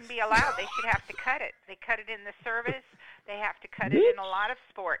shouldn't be allowed. They should have to cut it. They cut it in the service. They have to cut it in a lot of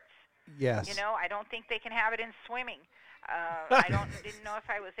sports. Yes. I don't think they can have it in swimming. Didn't know if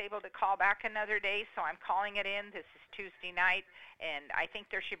I was able to call back another day, so I'm calling it in. This is Tuesday night, and I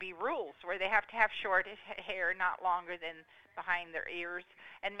think there should be rules where they have to have short hair, not longer than behind their ears,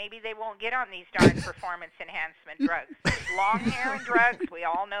 and maybe they won't get on these darn performance enhancement drugs. Long hair and drugs, we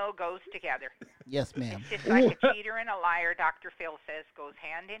all know, goes together. Yes, ma'am. It's just like a cheater and a liar, Dr. Phil says, goes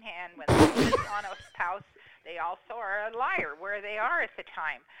hand in hand. When they sit on a spouse, they also are a liar where they are at the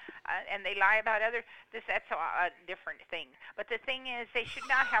time. And they lie about that's a different thing. But the thing is, they should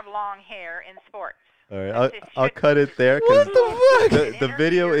not have long hair in sports. All right, I'll cut it there because the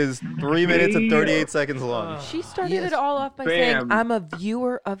video is 3 minutes and 38 seconds long. She started it all off by saying, I'm a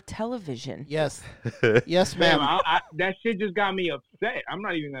viewer of television. Yes. Yes, ma'am. That shit just got me upset. I'm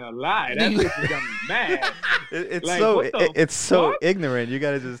not even gonna lie. That shit just got me mad. It's so ignorant. You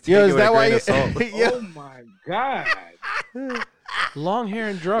gotta just take Yo, it is with that a why grain of salt. Oh my god. Long hair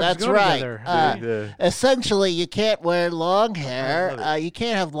and drugs That's go right. together. Essentially, you can't wear long hair. You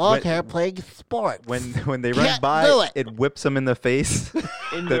can't have long hair playing sports. When they run Can't do by, it. it whips them in the face.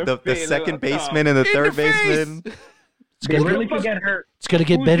 the face, second baseman and the third baseman. They really could get hurt. It's gonna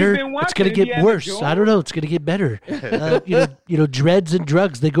get Who's better. been It's gonna watching get Indiana worse. Jones? I don't know. It's gonna get better. Dreads and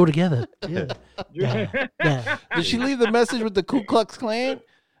drugs, they go together. Yeah. Did she leave the message with the Ku Klux Klan?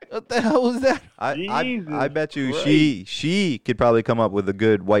 What the hell was that? I bet you she could probably come up with a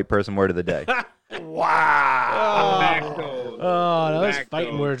good white person word of the day. Lactose. Oh, that's Lactose.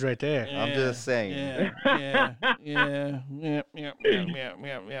 fighting words right there. I'm just saying. Yeah.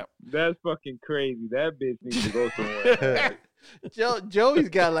 That's fucking crazy. That bitch needs to go somewhere. Joey's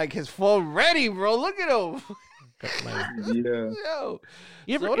got like his phone ready, bro. Look at him. Yeah. Yo.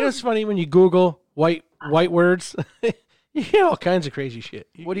 It's funny when you Google white words, you get all kinds of crazy shit.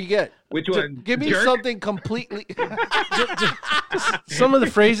 What do you get? Which one? Give me Jerk? something completely Some of the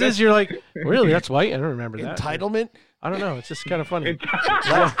phrases you're like, really? That's white? I don't remember that. entitlement. I don't know. It's just kind of funny.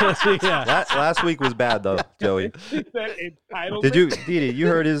 Yeah. Last week was bad though, Joey. Entitlement? Did you, DiDi? You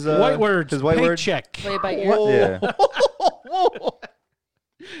heard his White words. His white word. Paycheck. Play by ear. Yeah.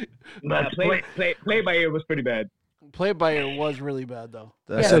 Play by ear was pretty bad. Play by ear was really bad though.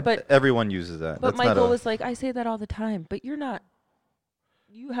 But everyone uses that. But That's Michael was like, I say that all the time, but you're not.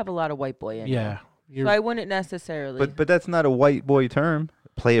 You have a lot of white boy in you. Yeah. So I wouldn't necessarily. But that's not a white boy term.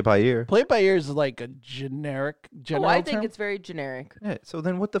 play it by ear. Play it by ear is like a general I think term. it's very generic. Yeah, so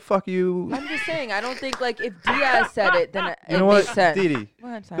then what the fuck you... I'm just saying, I don't think, like, if Diaz said it, then You it know what, makes sense. DiDi?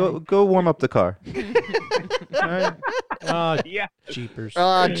 What, sorry. Go warm up the car. All right? Yeah. Jeepers.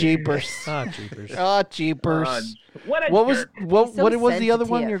 Jeepers. Jeepers. Jeepers. What What was He's so was the other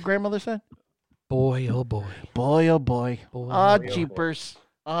one sensitive. your grandmother said? Boy, oh boy. Boy, oh boy. Boy, Jeepers.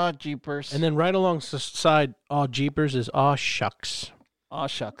 Jeepers. And then right alongside jeepers is shucks.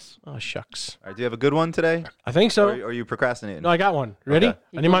 Shucks. Shucks. All right, do you have a good one today? I think so. Or are you procrastinating? No, I got one. Ready? Okay.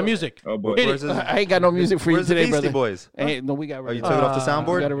 I need my music. Oh boy. Hit Where's it. his- I ain't got no music for you Where's the today, Beastie brother. Boys? Hey, no, we got Oh, rid you of took that. it off the We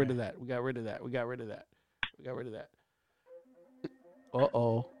soundboard? got rid of that. We got rid of that. Uh-oh.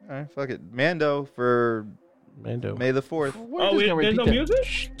 All right, fuck it. Mando for Mando. May the 4th. We're Oh, just gonna there's repeat no that.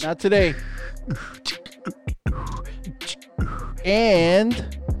 music? Not today.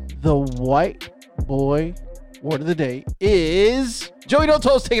 And the white boy word of the day is Joey. Don't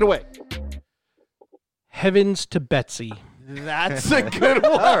toast. Take it away. Heavens to Betsy. That's a good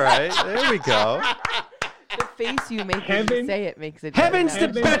one. All right, there we go. The face you make when you Heaven- say it makes it. Heavens to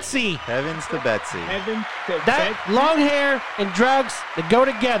Heaven- Betsy. Heavens to Betsy. Heaven to That long hair and drugs that go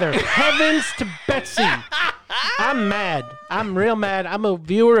together. Heavens to Betsy. I'm mad. I'm real mad. I'm a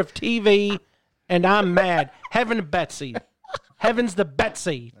viewer of TV, and I'm mad. Heaven to Betsy. Heavens to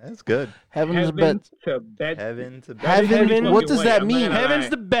Betsy. That's good. Heaven's Heaven bet. to Betsy. Heaven to Heaven. Betsy. Heaven- What does that I'm not mean? gonna lie. Heavens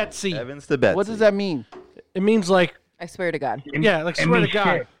to Betsy. Heavens to Betsy. What does that mean? It means like, I swear to God. yeah, like It swear to means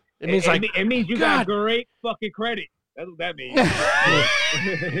God. shit. It means like, it means you God. got great fucking credit. That's what that means.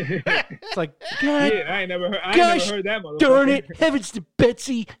 it's like, God Yeah, I ain't never heard Gosh that motherfucker. darn it. Heavens to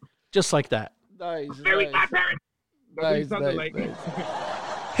Betsy. Just like that. Nice. Very my parents. That's Nice, something nice, like nice.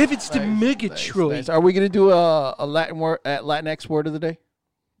 Heavens to Megatroid. Nice. Are we gonna do a Latin word, Latinx word of the day?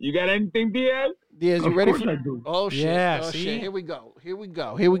 You got anything, Diaz? Diaz, you Of ready course for? I do. Oh shit! Yeah, oh see? shit! Here we go. Let's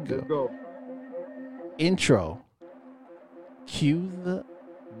go. Intro. Cue the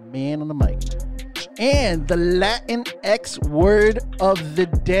man on the mic. And the Latinx word of the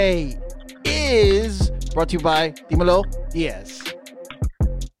day is brought to you by Dímelo Diaz.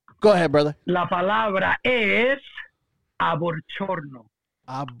 Go ahead, brother. La palabra es aborchorno.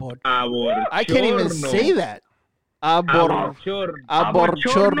 I can't even say that. Aborchorno.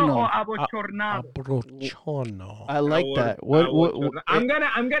 Aborchorno or Aborchorno. aborchornado. Abrochono. I like that. What I'm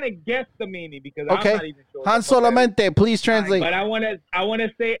gonna guess the meaning because Okay. I'm not even sure. Han solamente, please translate. But I wanna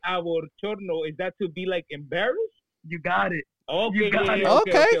say aborchorno. Is that to be like embarrassed? You got it. Okay. You got it.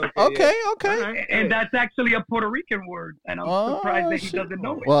 Okay. Alright. And that's actually a Puerto Rican word, and I'm surprised that he doesn't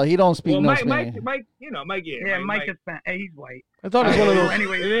know it. Well, he don't speak Well, no Mike, Spanish. Mike, Mike, Yeah, Mike is fat. Hey, he's white. I thought it was one of those.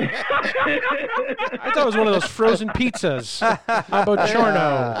 Anyway, I thought it was one of those frozen pizzas.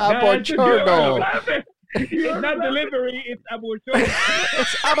 Aborchorno. Aborchorno. It's not delivery. It's aborchorno.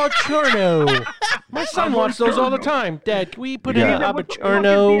 It's aborchorno. My son wants those all the time. Dad, can we put in Yeah. an what the fuck is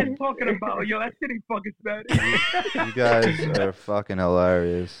aborchorno? he talking about? Yo, that shit ain't fucking Spanish. You guys are fucking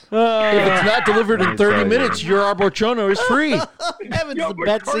hilarious. If it's not delivered Let in me 30 tell you. minutes, your Aborchorno is free. Heavens Yo, to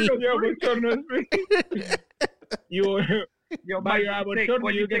Betsy. aborchorno is free. Yo, Buy Mike, your what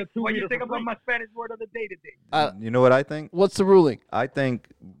aborchorno, you you get a think, 2 what you liter think for about free. my Spanish word of the day today? You know what I think? What's the ruling? I think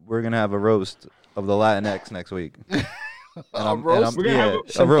we're gonna have a roast of the Latinx next week. And roast? We're gonna have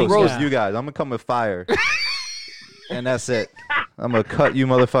a roast. roast. You guys. I'm gonna come with fire, and that's it. I'm gonna cut you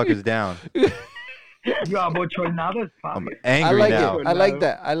motherfuckers down. Yo, aborchornado is I'm fire. I angry like now. it. I like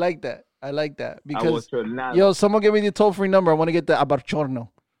that. Because, Aborchornado. yo, someone give me the toll-free number. I want to get the Aborchorno.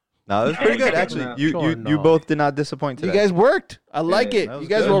 No, it was pretty good actually. You both did not disappoint today. You guys worked. I like it. that was You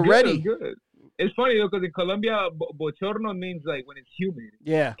guys good. were Good, ready. good. It's funny though, because in Colombia, bochorno means like when it's humid.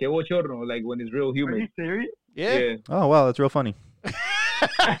 Yeah. Que bochorno, like when it's real Are you humid. serious? Yeah. Oh wow, that's real funny.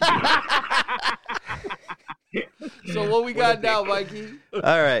 So what we got now, Mikey? All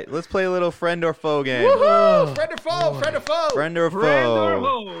right, let's play a little friend or foe game. Woohoo! Friend or foe? Friend or foe? Friend or Friend or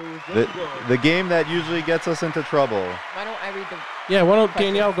foe. hoes? The, Let's go. the game that usually gets us into trouble. Why don't I read the? Yeah, why don't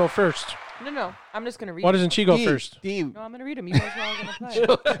Danielle go first? No. I'm just gonna read. Why them. doesn't she go Steve, first? Steve. No, I'm gonna read them. You guys are all gonna play.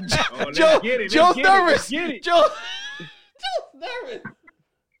 Oh, let's Joe, get it, let's Joe's get it, let's nervous. get it. Joe's nervous.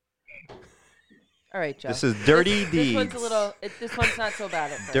 All right, Joe. This is Dirty This Deeds. one's a little. This one's not so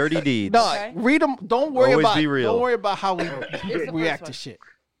bad at first. Dirty Deeds. No, Okay. read them. Don't worry Always about. be real. Don't worry about how we Here's the react first to one. shit.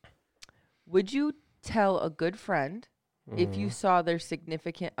 Would you tell a good friend if you saw their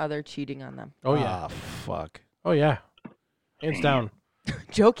significant other cheating on them? Oh yeah. Ah, fuck. Oh yeah. Hands down.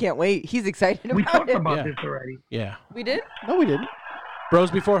 Joe can't wait. He's excited We about talked it. about Yeah. this already. Yeah. We did? No, we didn't. Bros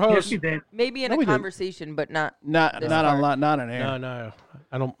before Yes, hoes. we did. Maybe in No, a we didn't. conversation, but not. Not This not part. on not on air. No.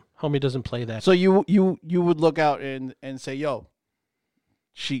 I don't. Homie doesn't play that. So you would look out and say, yo,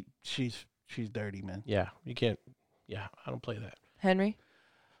 she's dirty, man. Yeah, you can't. Yeah, I don't play that. Henry?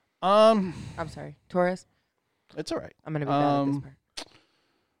 Um, I'm sorry. Torres? it's all right. I'm going to be bad at this part.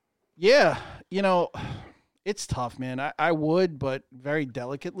 Yeah, you know, it's tough, man. I would, but very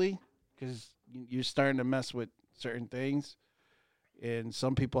delicately, because you're starting to mess with certain things, and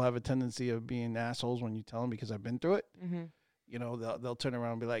some people have a tendency of being assholes when you tell them, because I've been through it. Mm-hmm. You know, they'll turn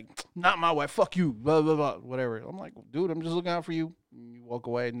around and be like, "Not my wife, fuck you," blah blah blah, whatever. I'm like, dude, I'm just looking out for you. And you walk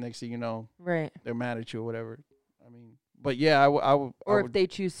away, and next thing you know, Right. they're mad at you or whatever. I mean, but yeah, I would. Or if they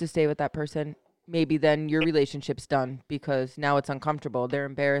choose to stay with that person, maybe then your relationship's done because now it's uncomfortable. They're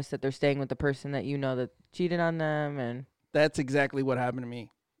embarrassed that they're staying with the person that you know that cheated on them, and that's exactly what happened to me.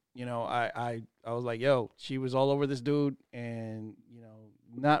 You know, I was like, yo, she was all over this dude, and you know,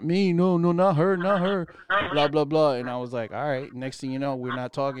 not me, no, not her, blah blah blah. And I was like, all right. Next thing you know, we're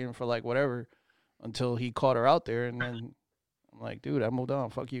not talking for like whatever until he caught her out there, and then I'm like, dude, I moved on.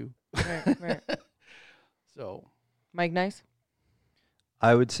 Fuck you. right. So, Mike, nice.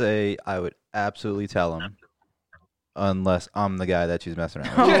 I would say I would absolutely tell him, unless I'm the guy that she's messing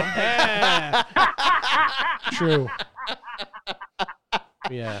around with. True.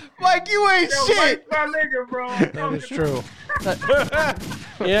 Yeah. Mike, you ain't shit. My nigga, bro. That is true.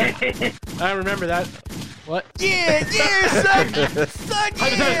 Yeah, I remember that. What? Yeah, son,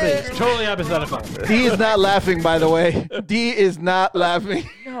 Hypothetically, it's totally hypothetical. D is not laughing, by the way. D is not laughing.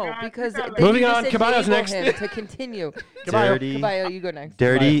 No, because they Moving just on, Caballo's enable next. him to continue. Dirty, Caballo, you go next.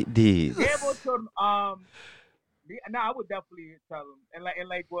 dirty D's. Able to no, I would definitely tell him, and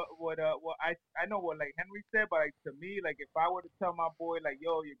like what I know what like Henry said, but like to me, like if I were to tell my boy like,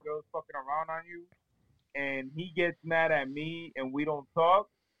 yo, your girl's fucking around on you, and he gets mad at me and we don't talk,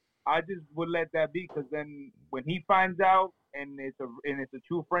 I just would let that be, because then when he finds out and it's a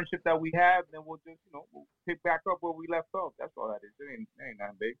true friendship that we have, then we'll just we'll pick back up where we left off. That's all that is. It ain't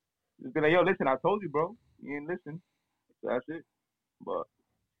nothing big. Just be like, yo, listen, I told you, bro. You ain't listen. That's it. But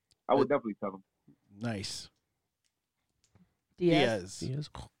I would definitely tell him. Nice. Diaz.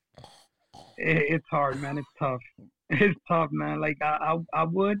 It's hard, man. It's tough. It's tough, man. Like I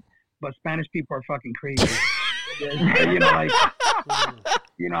would, but Spanish people are fucking crazy. Like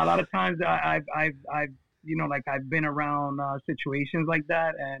a lot of times I've I've been around situations like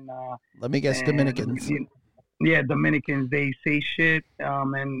that, and let me guess, Dominicans. Yeah, Dominicans. They say shit,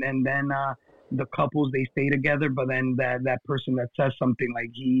 and then the couples, they stay together, but then that person that says something like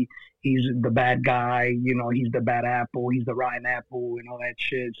he's the bad guy, he's the bad apple, he's the rotten apple, and all that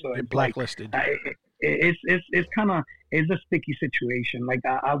shit. So You're it's blacklisted. Like, it's kind of a sticky situation. Like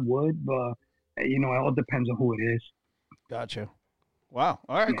I would, but it all depends on who it is. Gotcha. Wow.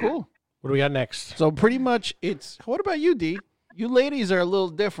 All right. Cool. What do we got next? So pretty much, it's. What about you, D? You ladies are a little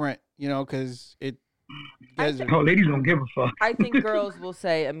different, because it. Guys are, ladies don't give a fuck. I think girls will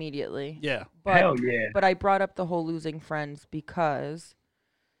say immediately. Yeah. But, Hell yeah. But I brought up the whole losing friends because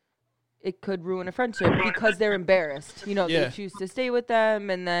it could ruin a friendship because they're embarrassed. They choose to stay with them,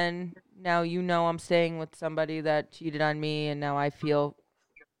 and then now I'm staying with somebody that cheated on me, and now I feel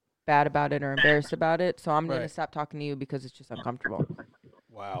bad about it or embarrassed about it. So I'm going to stop talking to you because it's just uncomfortable.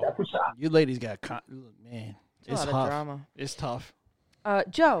 Wow. You ladies got man. It's a lot tough. of drama. It's tough.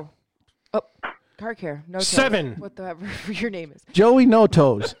 Joe. Oh, car care. No toes. 7. Whatever your name is. Joey No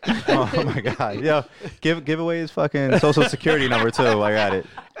Toes. Oh my God! Yo, give away his fucking social security number too. I got it.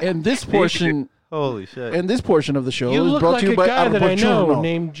 And this portion. Holy shit! And this portion of the show You is look brought like to you a by guy that I know Alberto.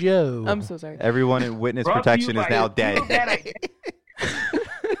 named Joe. I'm so sorry. Everyone in witness Brought to protection you is by now a dead. single dad.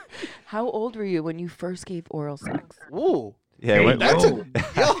 How old were you when you first gave oral sex? Ooh. Yeah, Hey, when, That's yo.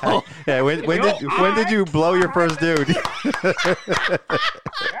 yo. yeah. When did you blow your first dude? Now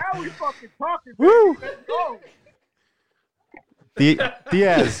we fucking talking. Woo. Baby. Let's go.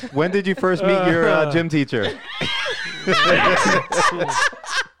 Diaz, when did you first meet your gym teacher?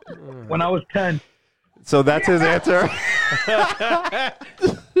 When I was 10. So that's his answer. I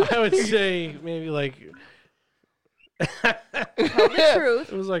would say maybe like Tell the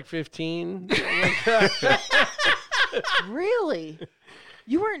truth. it was like 15. Really?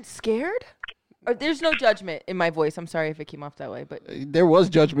 You weren't scared? There's no judgment in my voice. I'm sorry if it came off that way, but There was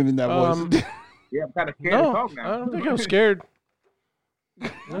judgment in that voice. Yeah, I'm kind of scared to No, talk I now. don't think I was scared.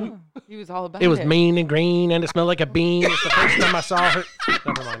 he was all about it. It was mean and green, and it smelled like a bean. It's the first time I saw her.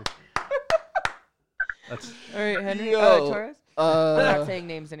 Never mind. That's All right, Henry. Yo, Torres? I'm not saying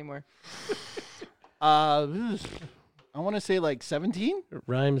names anymore. I want to say like 17, it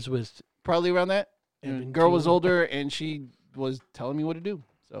rhymes with. probably around that. And the 17. girl was older, and she was telling me what to do.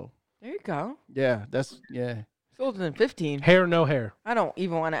 So There you go. yeah, that's It's older than 15. Hair, no hair. I don't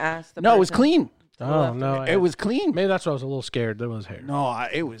even want to ask the No, it was person. clean. Oh, no. It was clean. Maybe that's why I was a little scared. There was hair. No,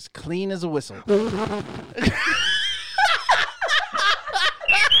 it was clean as a whistle.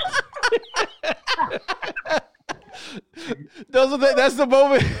 That's the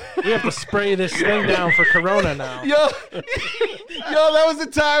moment. We have to spray this thing down for Corona now. Yo, that was the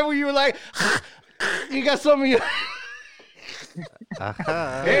time where you were like, you got some of your. Damn,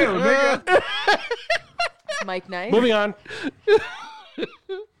 nigga. Mike Nice. Moving on.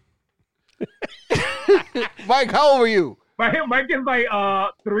 Mike, how old were you? Mike is like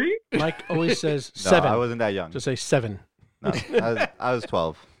 3. Mike always says No, 7. I wasn't that young. Just say 7. No, I was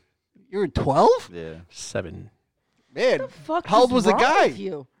 12. You were 12? Yeah. 7. Man, What the fuck how old is was the wrong guy? with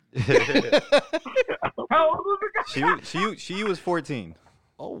you? How old was the guy? She was 14.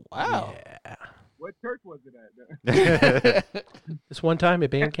 Oh, wow. Yeah. What church was it at? This one time at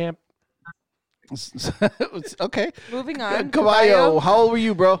band camp, Okay. Moving on. Caballo, how old were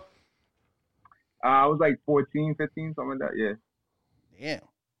you, bro? I was like 14, 15, something like that. Yeah. Damn.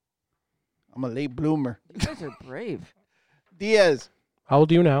 I'm a late bloomer. You guys are brave. Diaz. how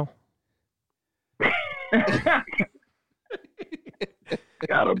old are you now?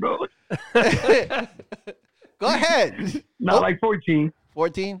 I don't know. Go ahead. Not like 14.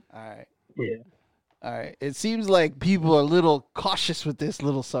 14? All right. Yeah. All right. It seems like people are a little cautious with this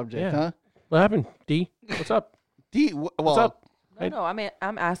little subject, Yeah. huh? What happened? D? What's up? What's up? No,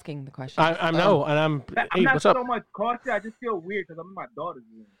 I'm asking the question. I know, and I'm. I'm Hey, not what's up? so much cautious. I just feel weird because I'm in my daughter's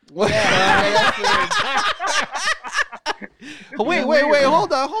room. Wait.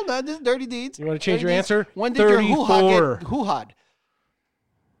 Hold on. This is Dirty Deeds. You want to change your Dirty answer? Deeds. When did your hoo-ha 34. get hoo-ha'd?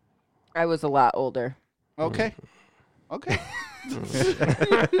 I was a lot older. Okay. Okay.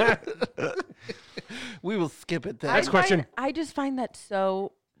 We will skip it then. Next question. I just find that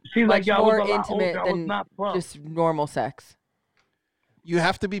so She's much like, yeah, I more was a lot intimate older. I was than not 12. just normal sex. You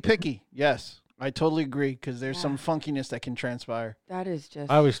have to be picky. Yes. I totally agree because there's some funkiness that can transpire. That is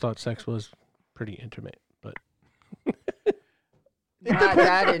just I always thought sex was pretty intimate, but not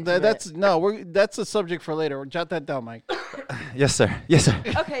that intimate. That's a subject for later. Jot that down, Mike. Yes, sir. Yes, sir.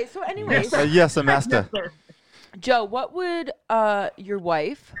 Okay, so anyways, Yes, sir, master. Joe, what would your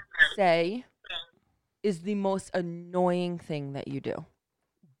wife say is the most annoying thing that you do?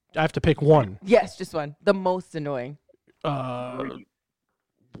 I have to pick one. Yes, just one. The most annoying.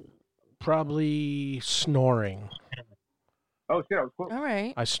 Probably snoring. Oh, shit. I was close. All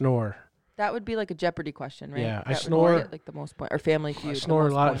right. I snore. That would be like a Jeopardy question, right? Yeah, I That would snore. get, like the most point, or Family Feud. I the snore a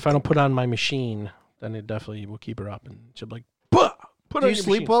most lot. points. If I don't put on my machine, then it definitely will keep her up, and she'll be like, "Bah! Put Do on you your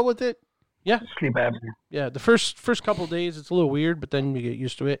sleep machine." well with it? Yeah, Sleep apnea. yeah. The first couple of days, it's a little weird, but then you get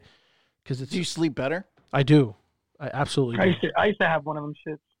used to it because it's. Do you sleep better? I do. I absolutely do. I used to have one of them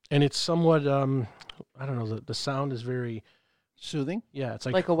shits. And it's somewhat I don't know, the sound is very Soothing? yeah, it's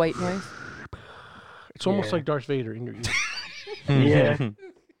like a white noise. it's almost Yeah. like Darth Vader in your ear. Yeah.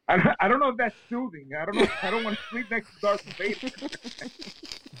 I don't know if that's soothing. I don't know. I don't want to sleep next to Darth Vader.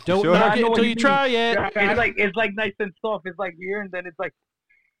 Don't Sure. knock I it know what until you you mean. try it. It's like nice and soft. It's like here and then it's like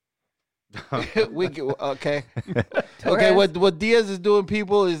Okay. Okay. Torres? What Diaz is doing,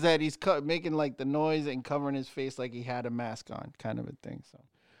 people, is that he's making like the noise and covering his face like he had a mask on, kind of a thing. So,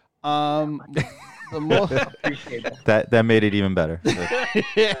 the most appreciate that. That made it even better.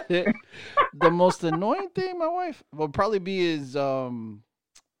 the most annoying thing my wife will probably be is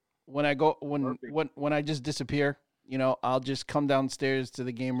when I just disappear. You know, I'll just come downstairs to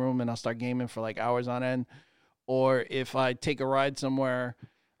the game room and I'll start gaming for like hours on end. Or if I take a ride somewhere,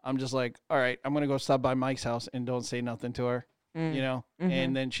 I'm just like, all right, I'm gonna go stop by Mike's house and don't say nothing to her. Mm. You know, Mhm.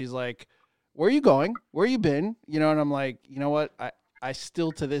 and then she's like, "Where are you going? Where you been?" You know, and I'm like, you know what? I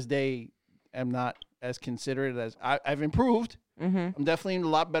still to this day am not as considerate as I've improved. Mm-hmm. I'm definitely a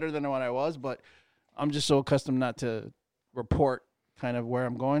lot better than what I was, but I'm just so accustomed not to report kind of where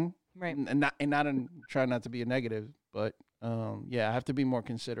I'm going, Right. and try not to be a negative, but yeah, I have to be more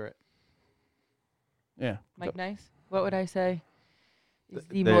considerate. Yeah, Mike Nice. What would I say is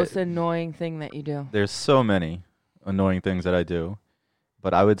the There- most annoying thing that you do? There's so many annoying things that I do,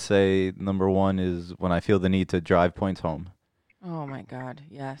 but I would say number one is when I feel the need to drive points home. Oh my God.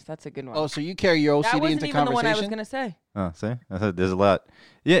 Yes, that's a good one. Oh, so you carry your that OCD wasn't into even the one I was conversation? gonna say. Oh, see, I said there's a lot.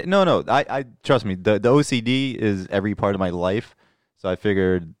 Yeah, no. I trust me. The OCD is every part of my life, so I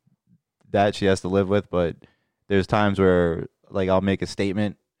figured that she has to live with. But there's times where like I'll make a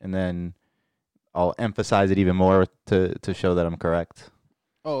statement and then I'll emphasize it even more to show that I'm correct.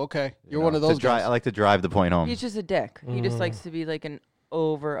 Oh, okay. You're You one know, of those to guys. I like to drive the point home. He's just a dick. He just likes to be like an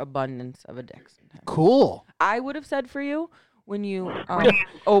overabundance of a dick sometimes. Cool. I would have said for you when you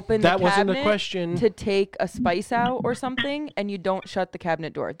open That the wasn't cabinet a question. to take a spice out or something, and you don't shut the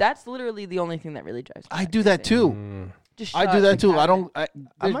cabinet door. That's literally the only thing that really drives me. I do that too. Just I shut do that the too. I cabinet. don't.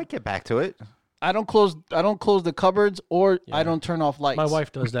 I might get back to it. I don't close the cupboards, or I don't turn off lights. My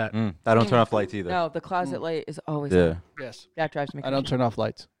wife does that. I don't turn off lights either. No, the closet light is always Yeah. on. Yes. That drives me I crazy. don't turn off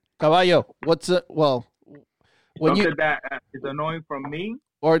lights. Caballo, what's it? Well, when Something you that is annoying from me.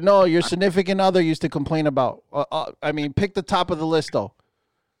 or no, your significant other used to complain about. I mean, pick the top of the list though.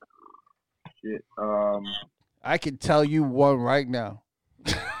 Shit. I can tell you one right now.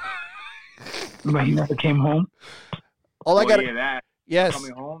 Like he never came home. All I got. Yeah, that. Yes.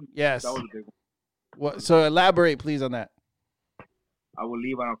 Coming home. Yes. That was a big one. What? So elaborate, please, on that. I would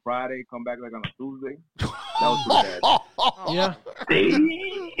leave on a Friday, come back like on a Tuesday. That was too bad. Yeah,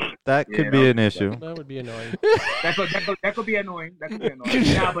 That Yeah, could that be was- an issue. that would be annoying. That could be annoying. That could be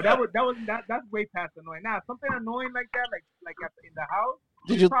annoying. Nah, but that's way past annoying. Nah, something annoying like that, like in the house.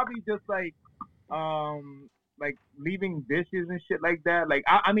 Did It's you- probably just like leaving dishes and shit like that. Like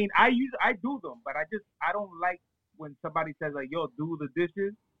I mean I do them, but I don't like when somebody says like, "Yo, do the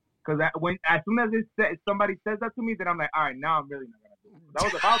dishes," because as soon as somebody says that to me, then I'm like, all right, now I'm really not gonna do it. That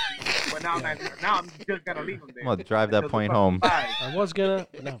was about to, but now I'm just gonna leave them there. I'm gonna drive that Until the point fucking home. 5. I was gonna,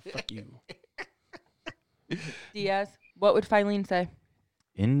 but no, fuck you. Diaz, what would Filene say?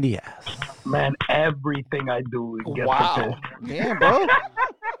 Indias. Man, everything I do gets Wow. Damn, bro.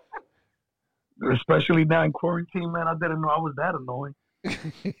 Especially now in quarantine, man. I didn't know I was that annoying.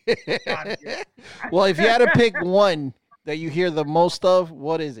 Well, if you had to pick one that you hear the most of,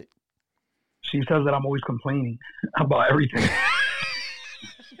 what is it? She says that I'm always complaining about everything.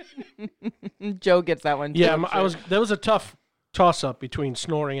 Joe gets that one. Too, Yeah, I'm sure. that was a tough toss up between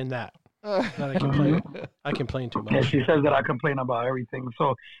snoring and that. That I complain. I complain too Yeah, much. she says that I complain about everything.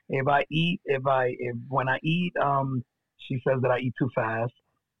 So when I eat, she says that I eat too fast.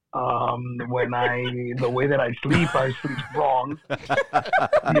 The way that I sleep wrong.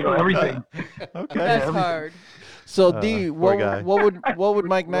 Everything. Okay. That's everything. hard. So Poor D, guy. what would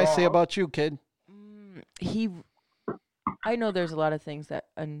Mike Nice say about you, kid? I know there's a lot of things that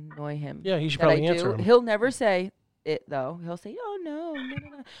annoy him. Yeah, he should that I probably answer do. him. He'll never say it though. He'll say, "Oh no."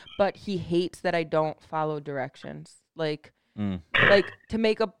 But he hates that I don't follow directions. Like to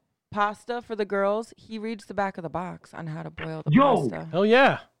make a pasta for the girls, he reads the back of the box on how to boil the pasta. Hell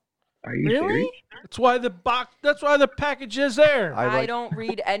yeah. Are you Really? serious? That's why the package is there. I don't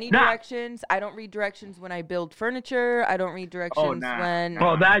read any directions. I don't read directions when I build furniture. I don't read directions when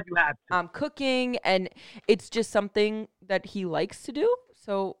Well, that you have to. I'm cooking, and it's just something that he likes to do.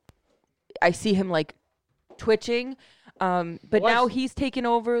 So I see him like twitching, but now he's taken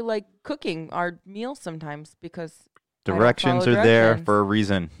over like cooking our meals sometimes because I don't Directions follow are there directions. for a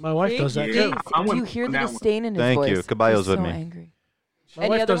reason. My wife does that Jeez, too. do you hear the that one. disdain in his Thank voice? you. Caballo's He's with so me. Angry. My Any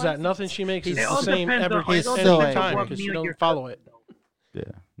wife other does that. ones? Nothing she makes is It the all same depends every on- it all so depends on time what because she meal don't you're follow it. Yeah.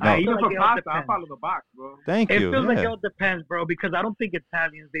 Hey, No. even feel for like it all pasta, I depends. follow the box, bro. Thank It you. feels like it Yeah. all depends, bro, because I don't think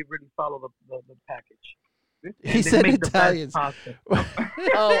Italians, they really follow the package. He They said make the best Italians. pasta.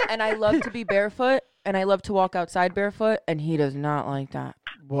 Oh, and I love to be barefoot, and I love to walk outside barefoot, and he does not like that.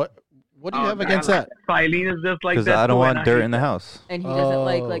 What do you Oh, have man, against I that? Filene is just like Because that. I don't too, and want dirt hate in the that. house. And he doesn't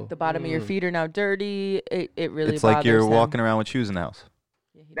like Oh. the bottom of your feet are now dirty. It really It's like you're bothers him. walking around with shoes in the house.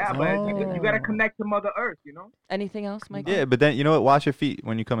 Yeah, he Yeah, doesn't but like that. you gotta connect to Mother Earth, you know. Anything else, Mike? Yeah, but then you know what? Wash your feet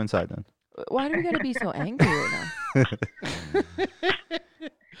when you come inside. Then. Why do we gotta be so angry right now?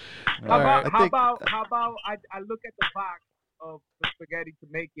 How about I think- how about I look at the box of the spaghetti to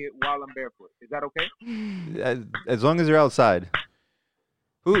make it while I'm barefoot? Is that okay? As long as you're outside.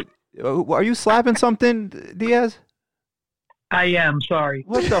 Who are you slapping something, Diaz? I am, sorry.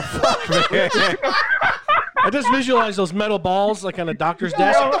 What the fuck, man? I just visualize those metal balls like on a doctor's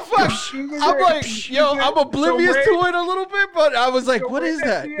desk. What the fuck? I'm like, yo, I'm oblivious to it a little bit, but I was like, what is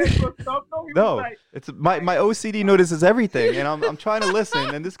that? No, it's my OCD notices everything, and I'm trying to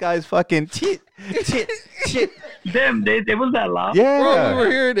listen, and this guy's fucking shit. Damn, it was that loud? Bro, we Yeah. were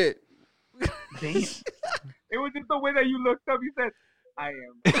hearing it. Damn. It was just the way that you looked up. You said, "I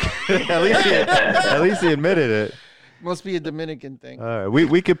am." At least he admitted it. Must be a Dominican thing. All right,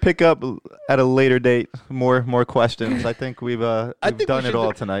 we could pick up at a later date more questions. I think we've I think we done it should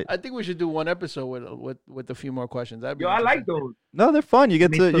all do- tonight. I think we should do one episode with a few more questions. That'd be Yo, I like interesting. those. No, they're fun. You get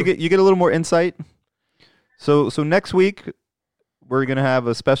Me to too. you get a little more insight. So next week we're gonna have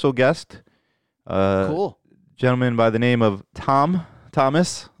a special guest, Cool. gentleman by the name of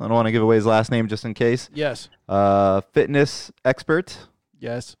Thomas. I don't want to give away his last name just in case. Yes. Fitness expert.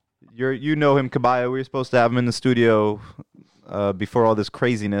 Yes. You know him, Caballo. We were supposed to have him in the studio before all this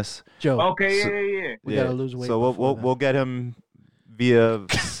craziness. Joe. Okay, So- yeah. We gotta lose weight. So before that. we'll get him via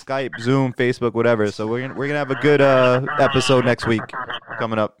Skype, Zoom, Facebook, whatever. So we're gonna have a good episode next week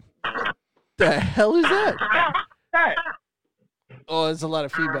coming up. The hell is that? Hey, Oh, there's a lot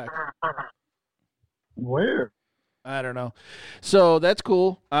of feedback. where? I don't know. So that's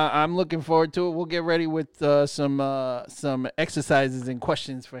cool. I'm looking forward to it. We'll get ready with some exercises and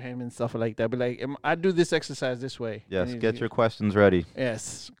questions for him and stuff like that. But like, I do this exercise this way. Yes, And get your questions ready.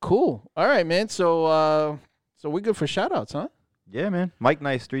 Yes, cool. All right, man. So we're good for shout outs, huh? Yeah, man. Mike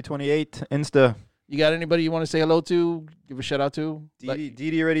Nice, 328, Insta. You got anybody you want to say hello to? Give a shout out to?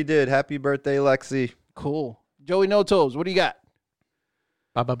 DiDi already did. Happy birthday, Lexi. Cool. Joey No Toes, what do you got?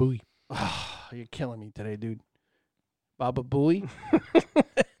 Baba Booey. Oh, you're killing me today, dude. Baba Booey.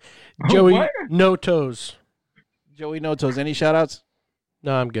 Joey, What? no toes. Joey No Toes. Any shout outs?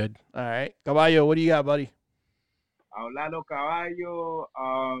 No, I'm good. All right. Caballo, what do you got, buddy? Lalo Caballo.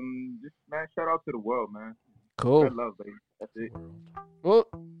 Just man, shout out to the world, man. Cool. I love, baby. That's it.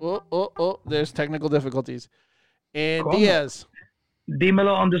 Oh. There's technical difficulties. And Cool. Diaz.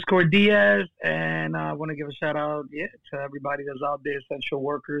 Dimelo_Diaz, and I want to give a shout out, to everybody that's out there, essential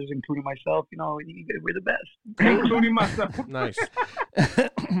workers, including myself. You know, we're the best. Including myself. Nice.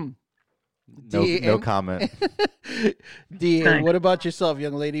 No comment. D, Thanks. what about yourself,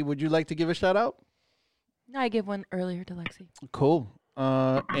 young lady? Would you like to give a shout out? No, I gave one earlier to Lexi. Cool.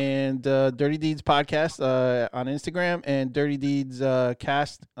 And Dirty Deeds Podcast on Instagram and Dirty Deeds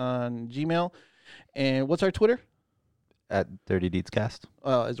Cast on Gmail. And what's our Twitter? At Dirty Deeds Cast.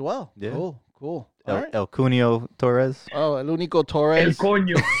 As well. Yeah. Cool. All right. El Cunio Torres. Oh, El Único El Torres.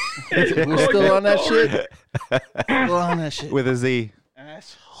 coño. We're still on that shit? Still on that shit. With a Z.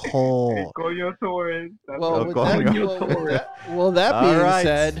 Asshole. Coño Torres. That's Well, El with Coño. that All being right.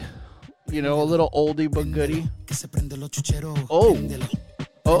 said, you know, a little oldie but goodie.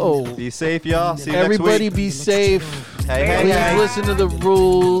 Oh. Be safe, y'all. See you Everybody next week. be safe. Hey, Please listen to the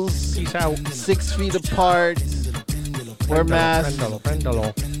rules. Peace out. 6 feet apart. Wear masks.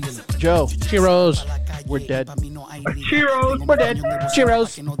 Prendolo. Joe, Cheers. we're dead. Cheers. We're dead.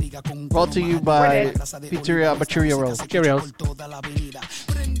 Cheers. Brought to you by Pizzeria Bachuria Roll. Cheerios.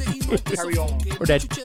 Carry on. We're dead.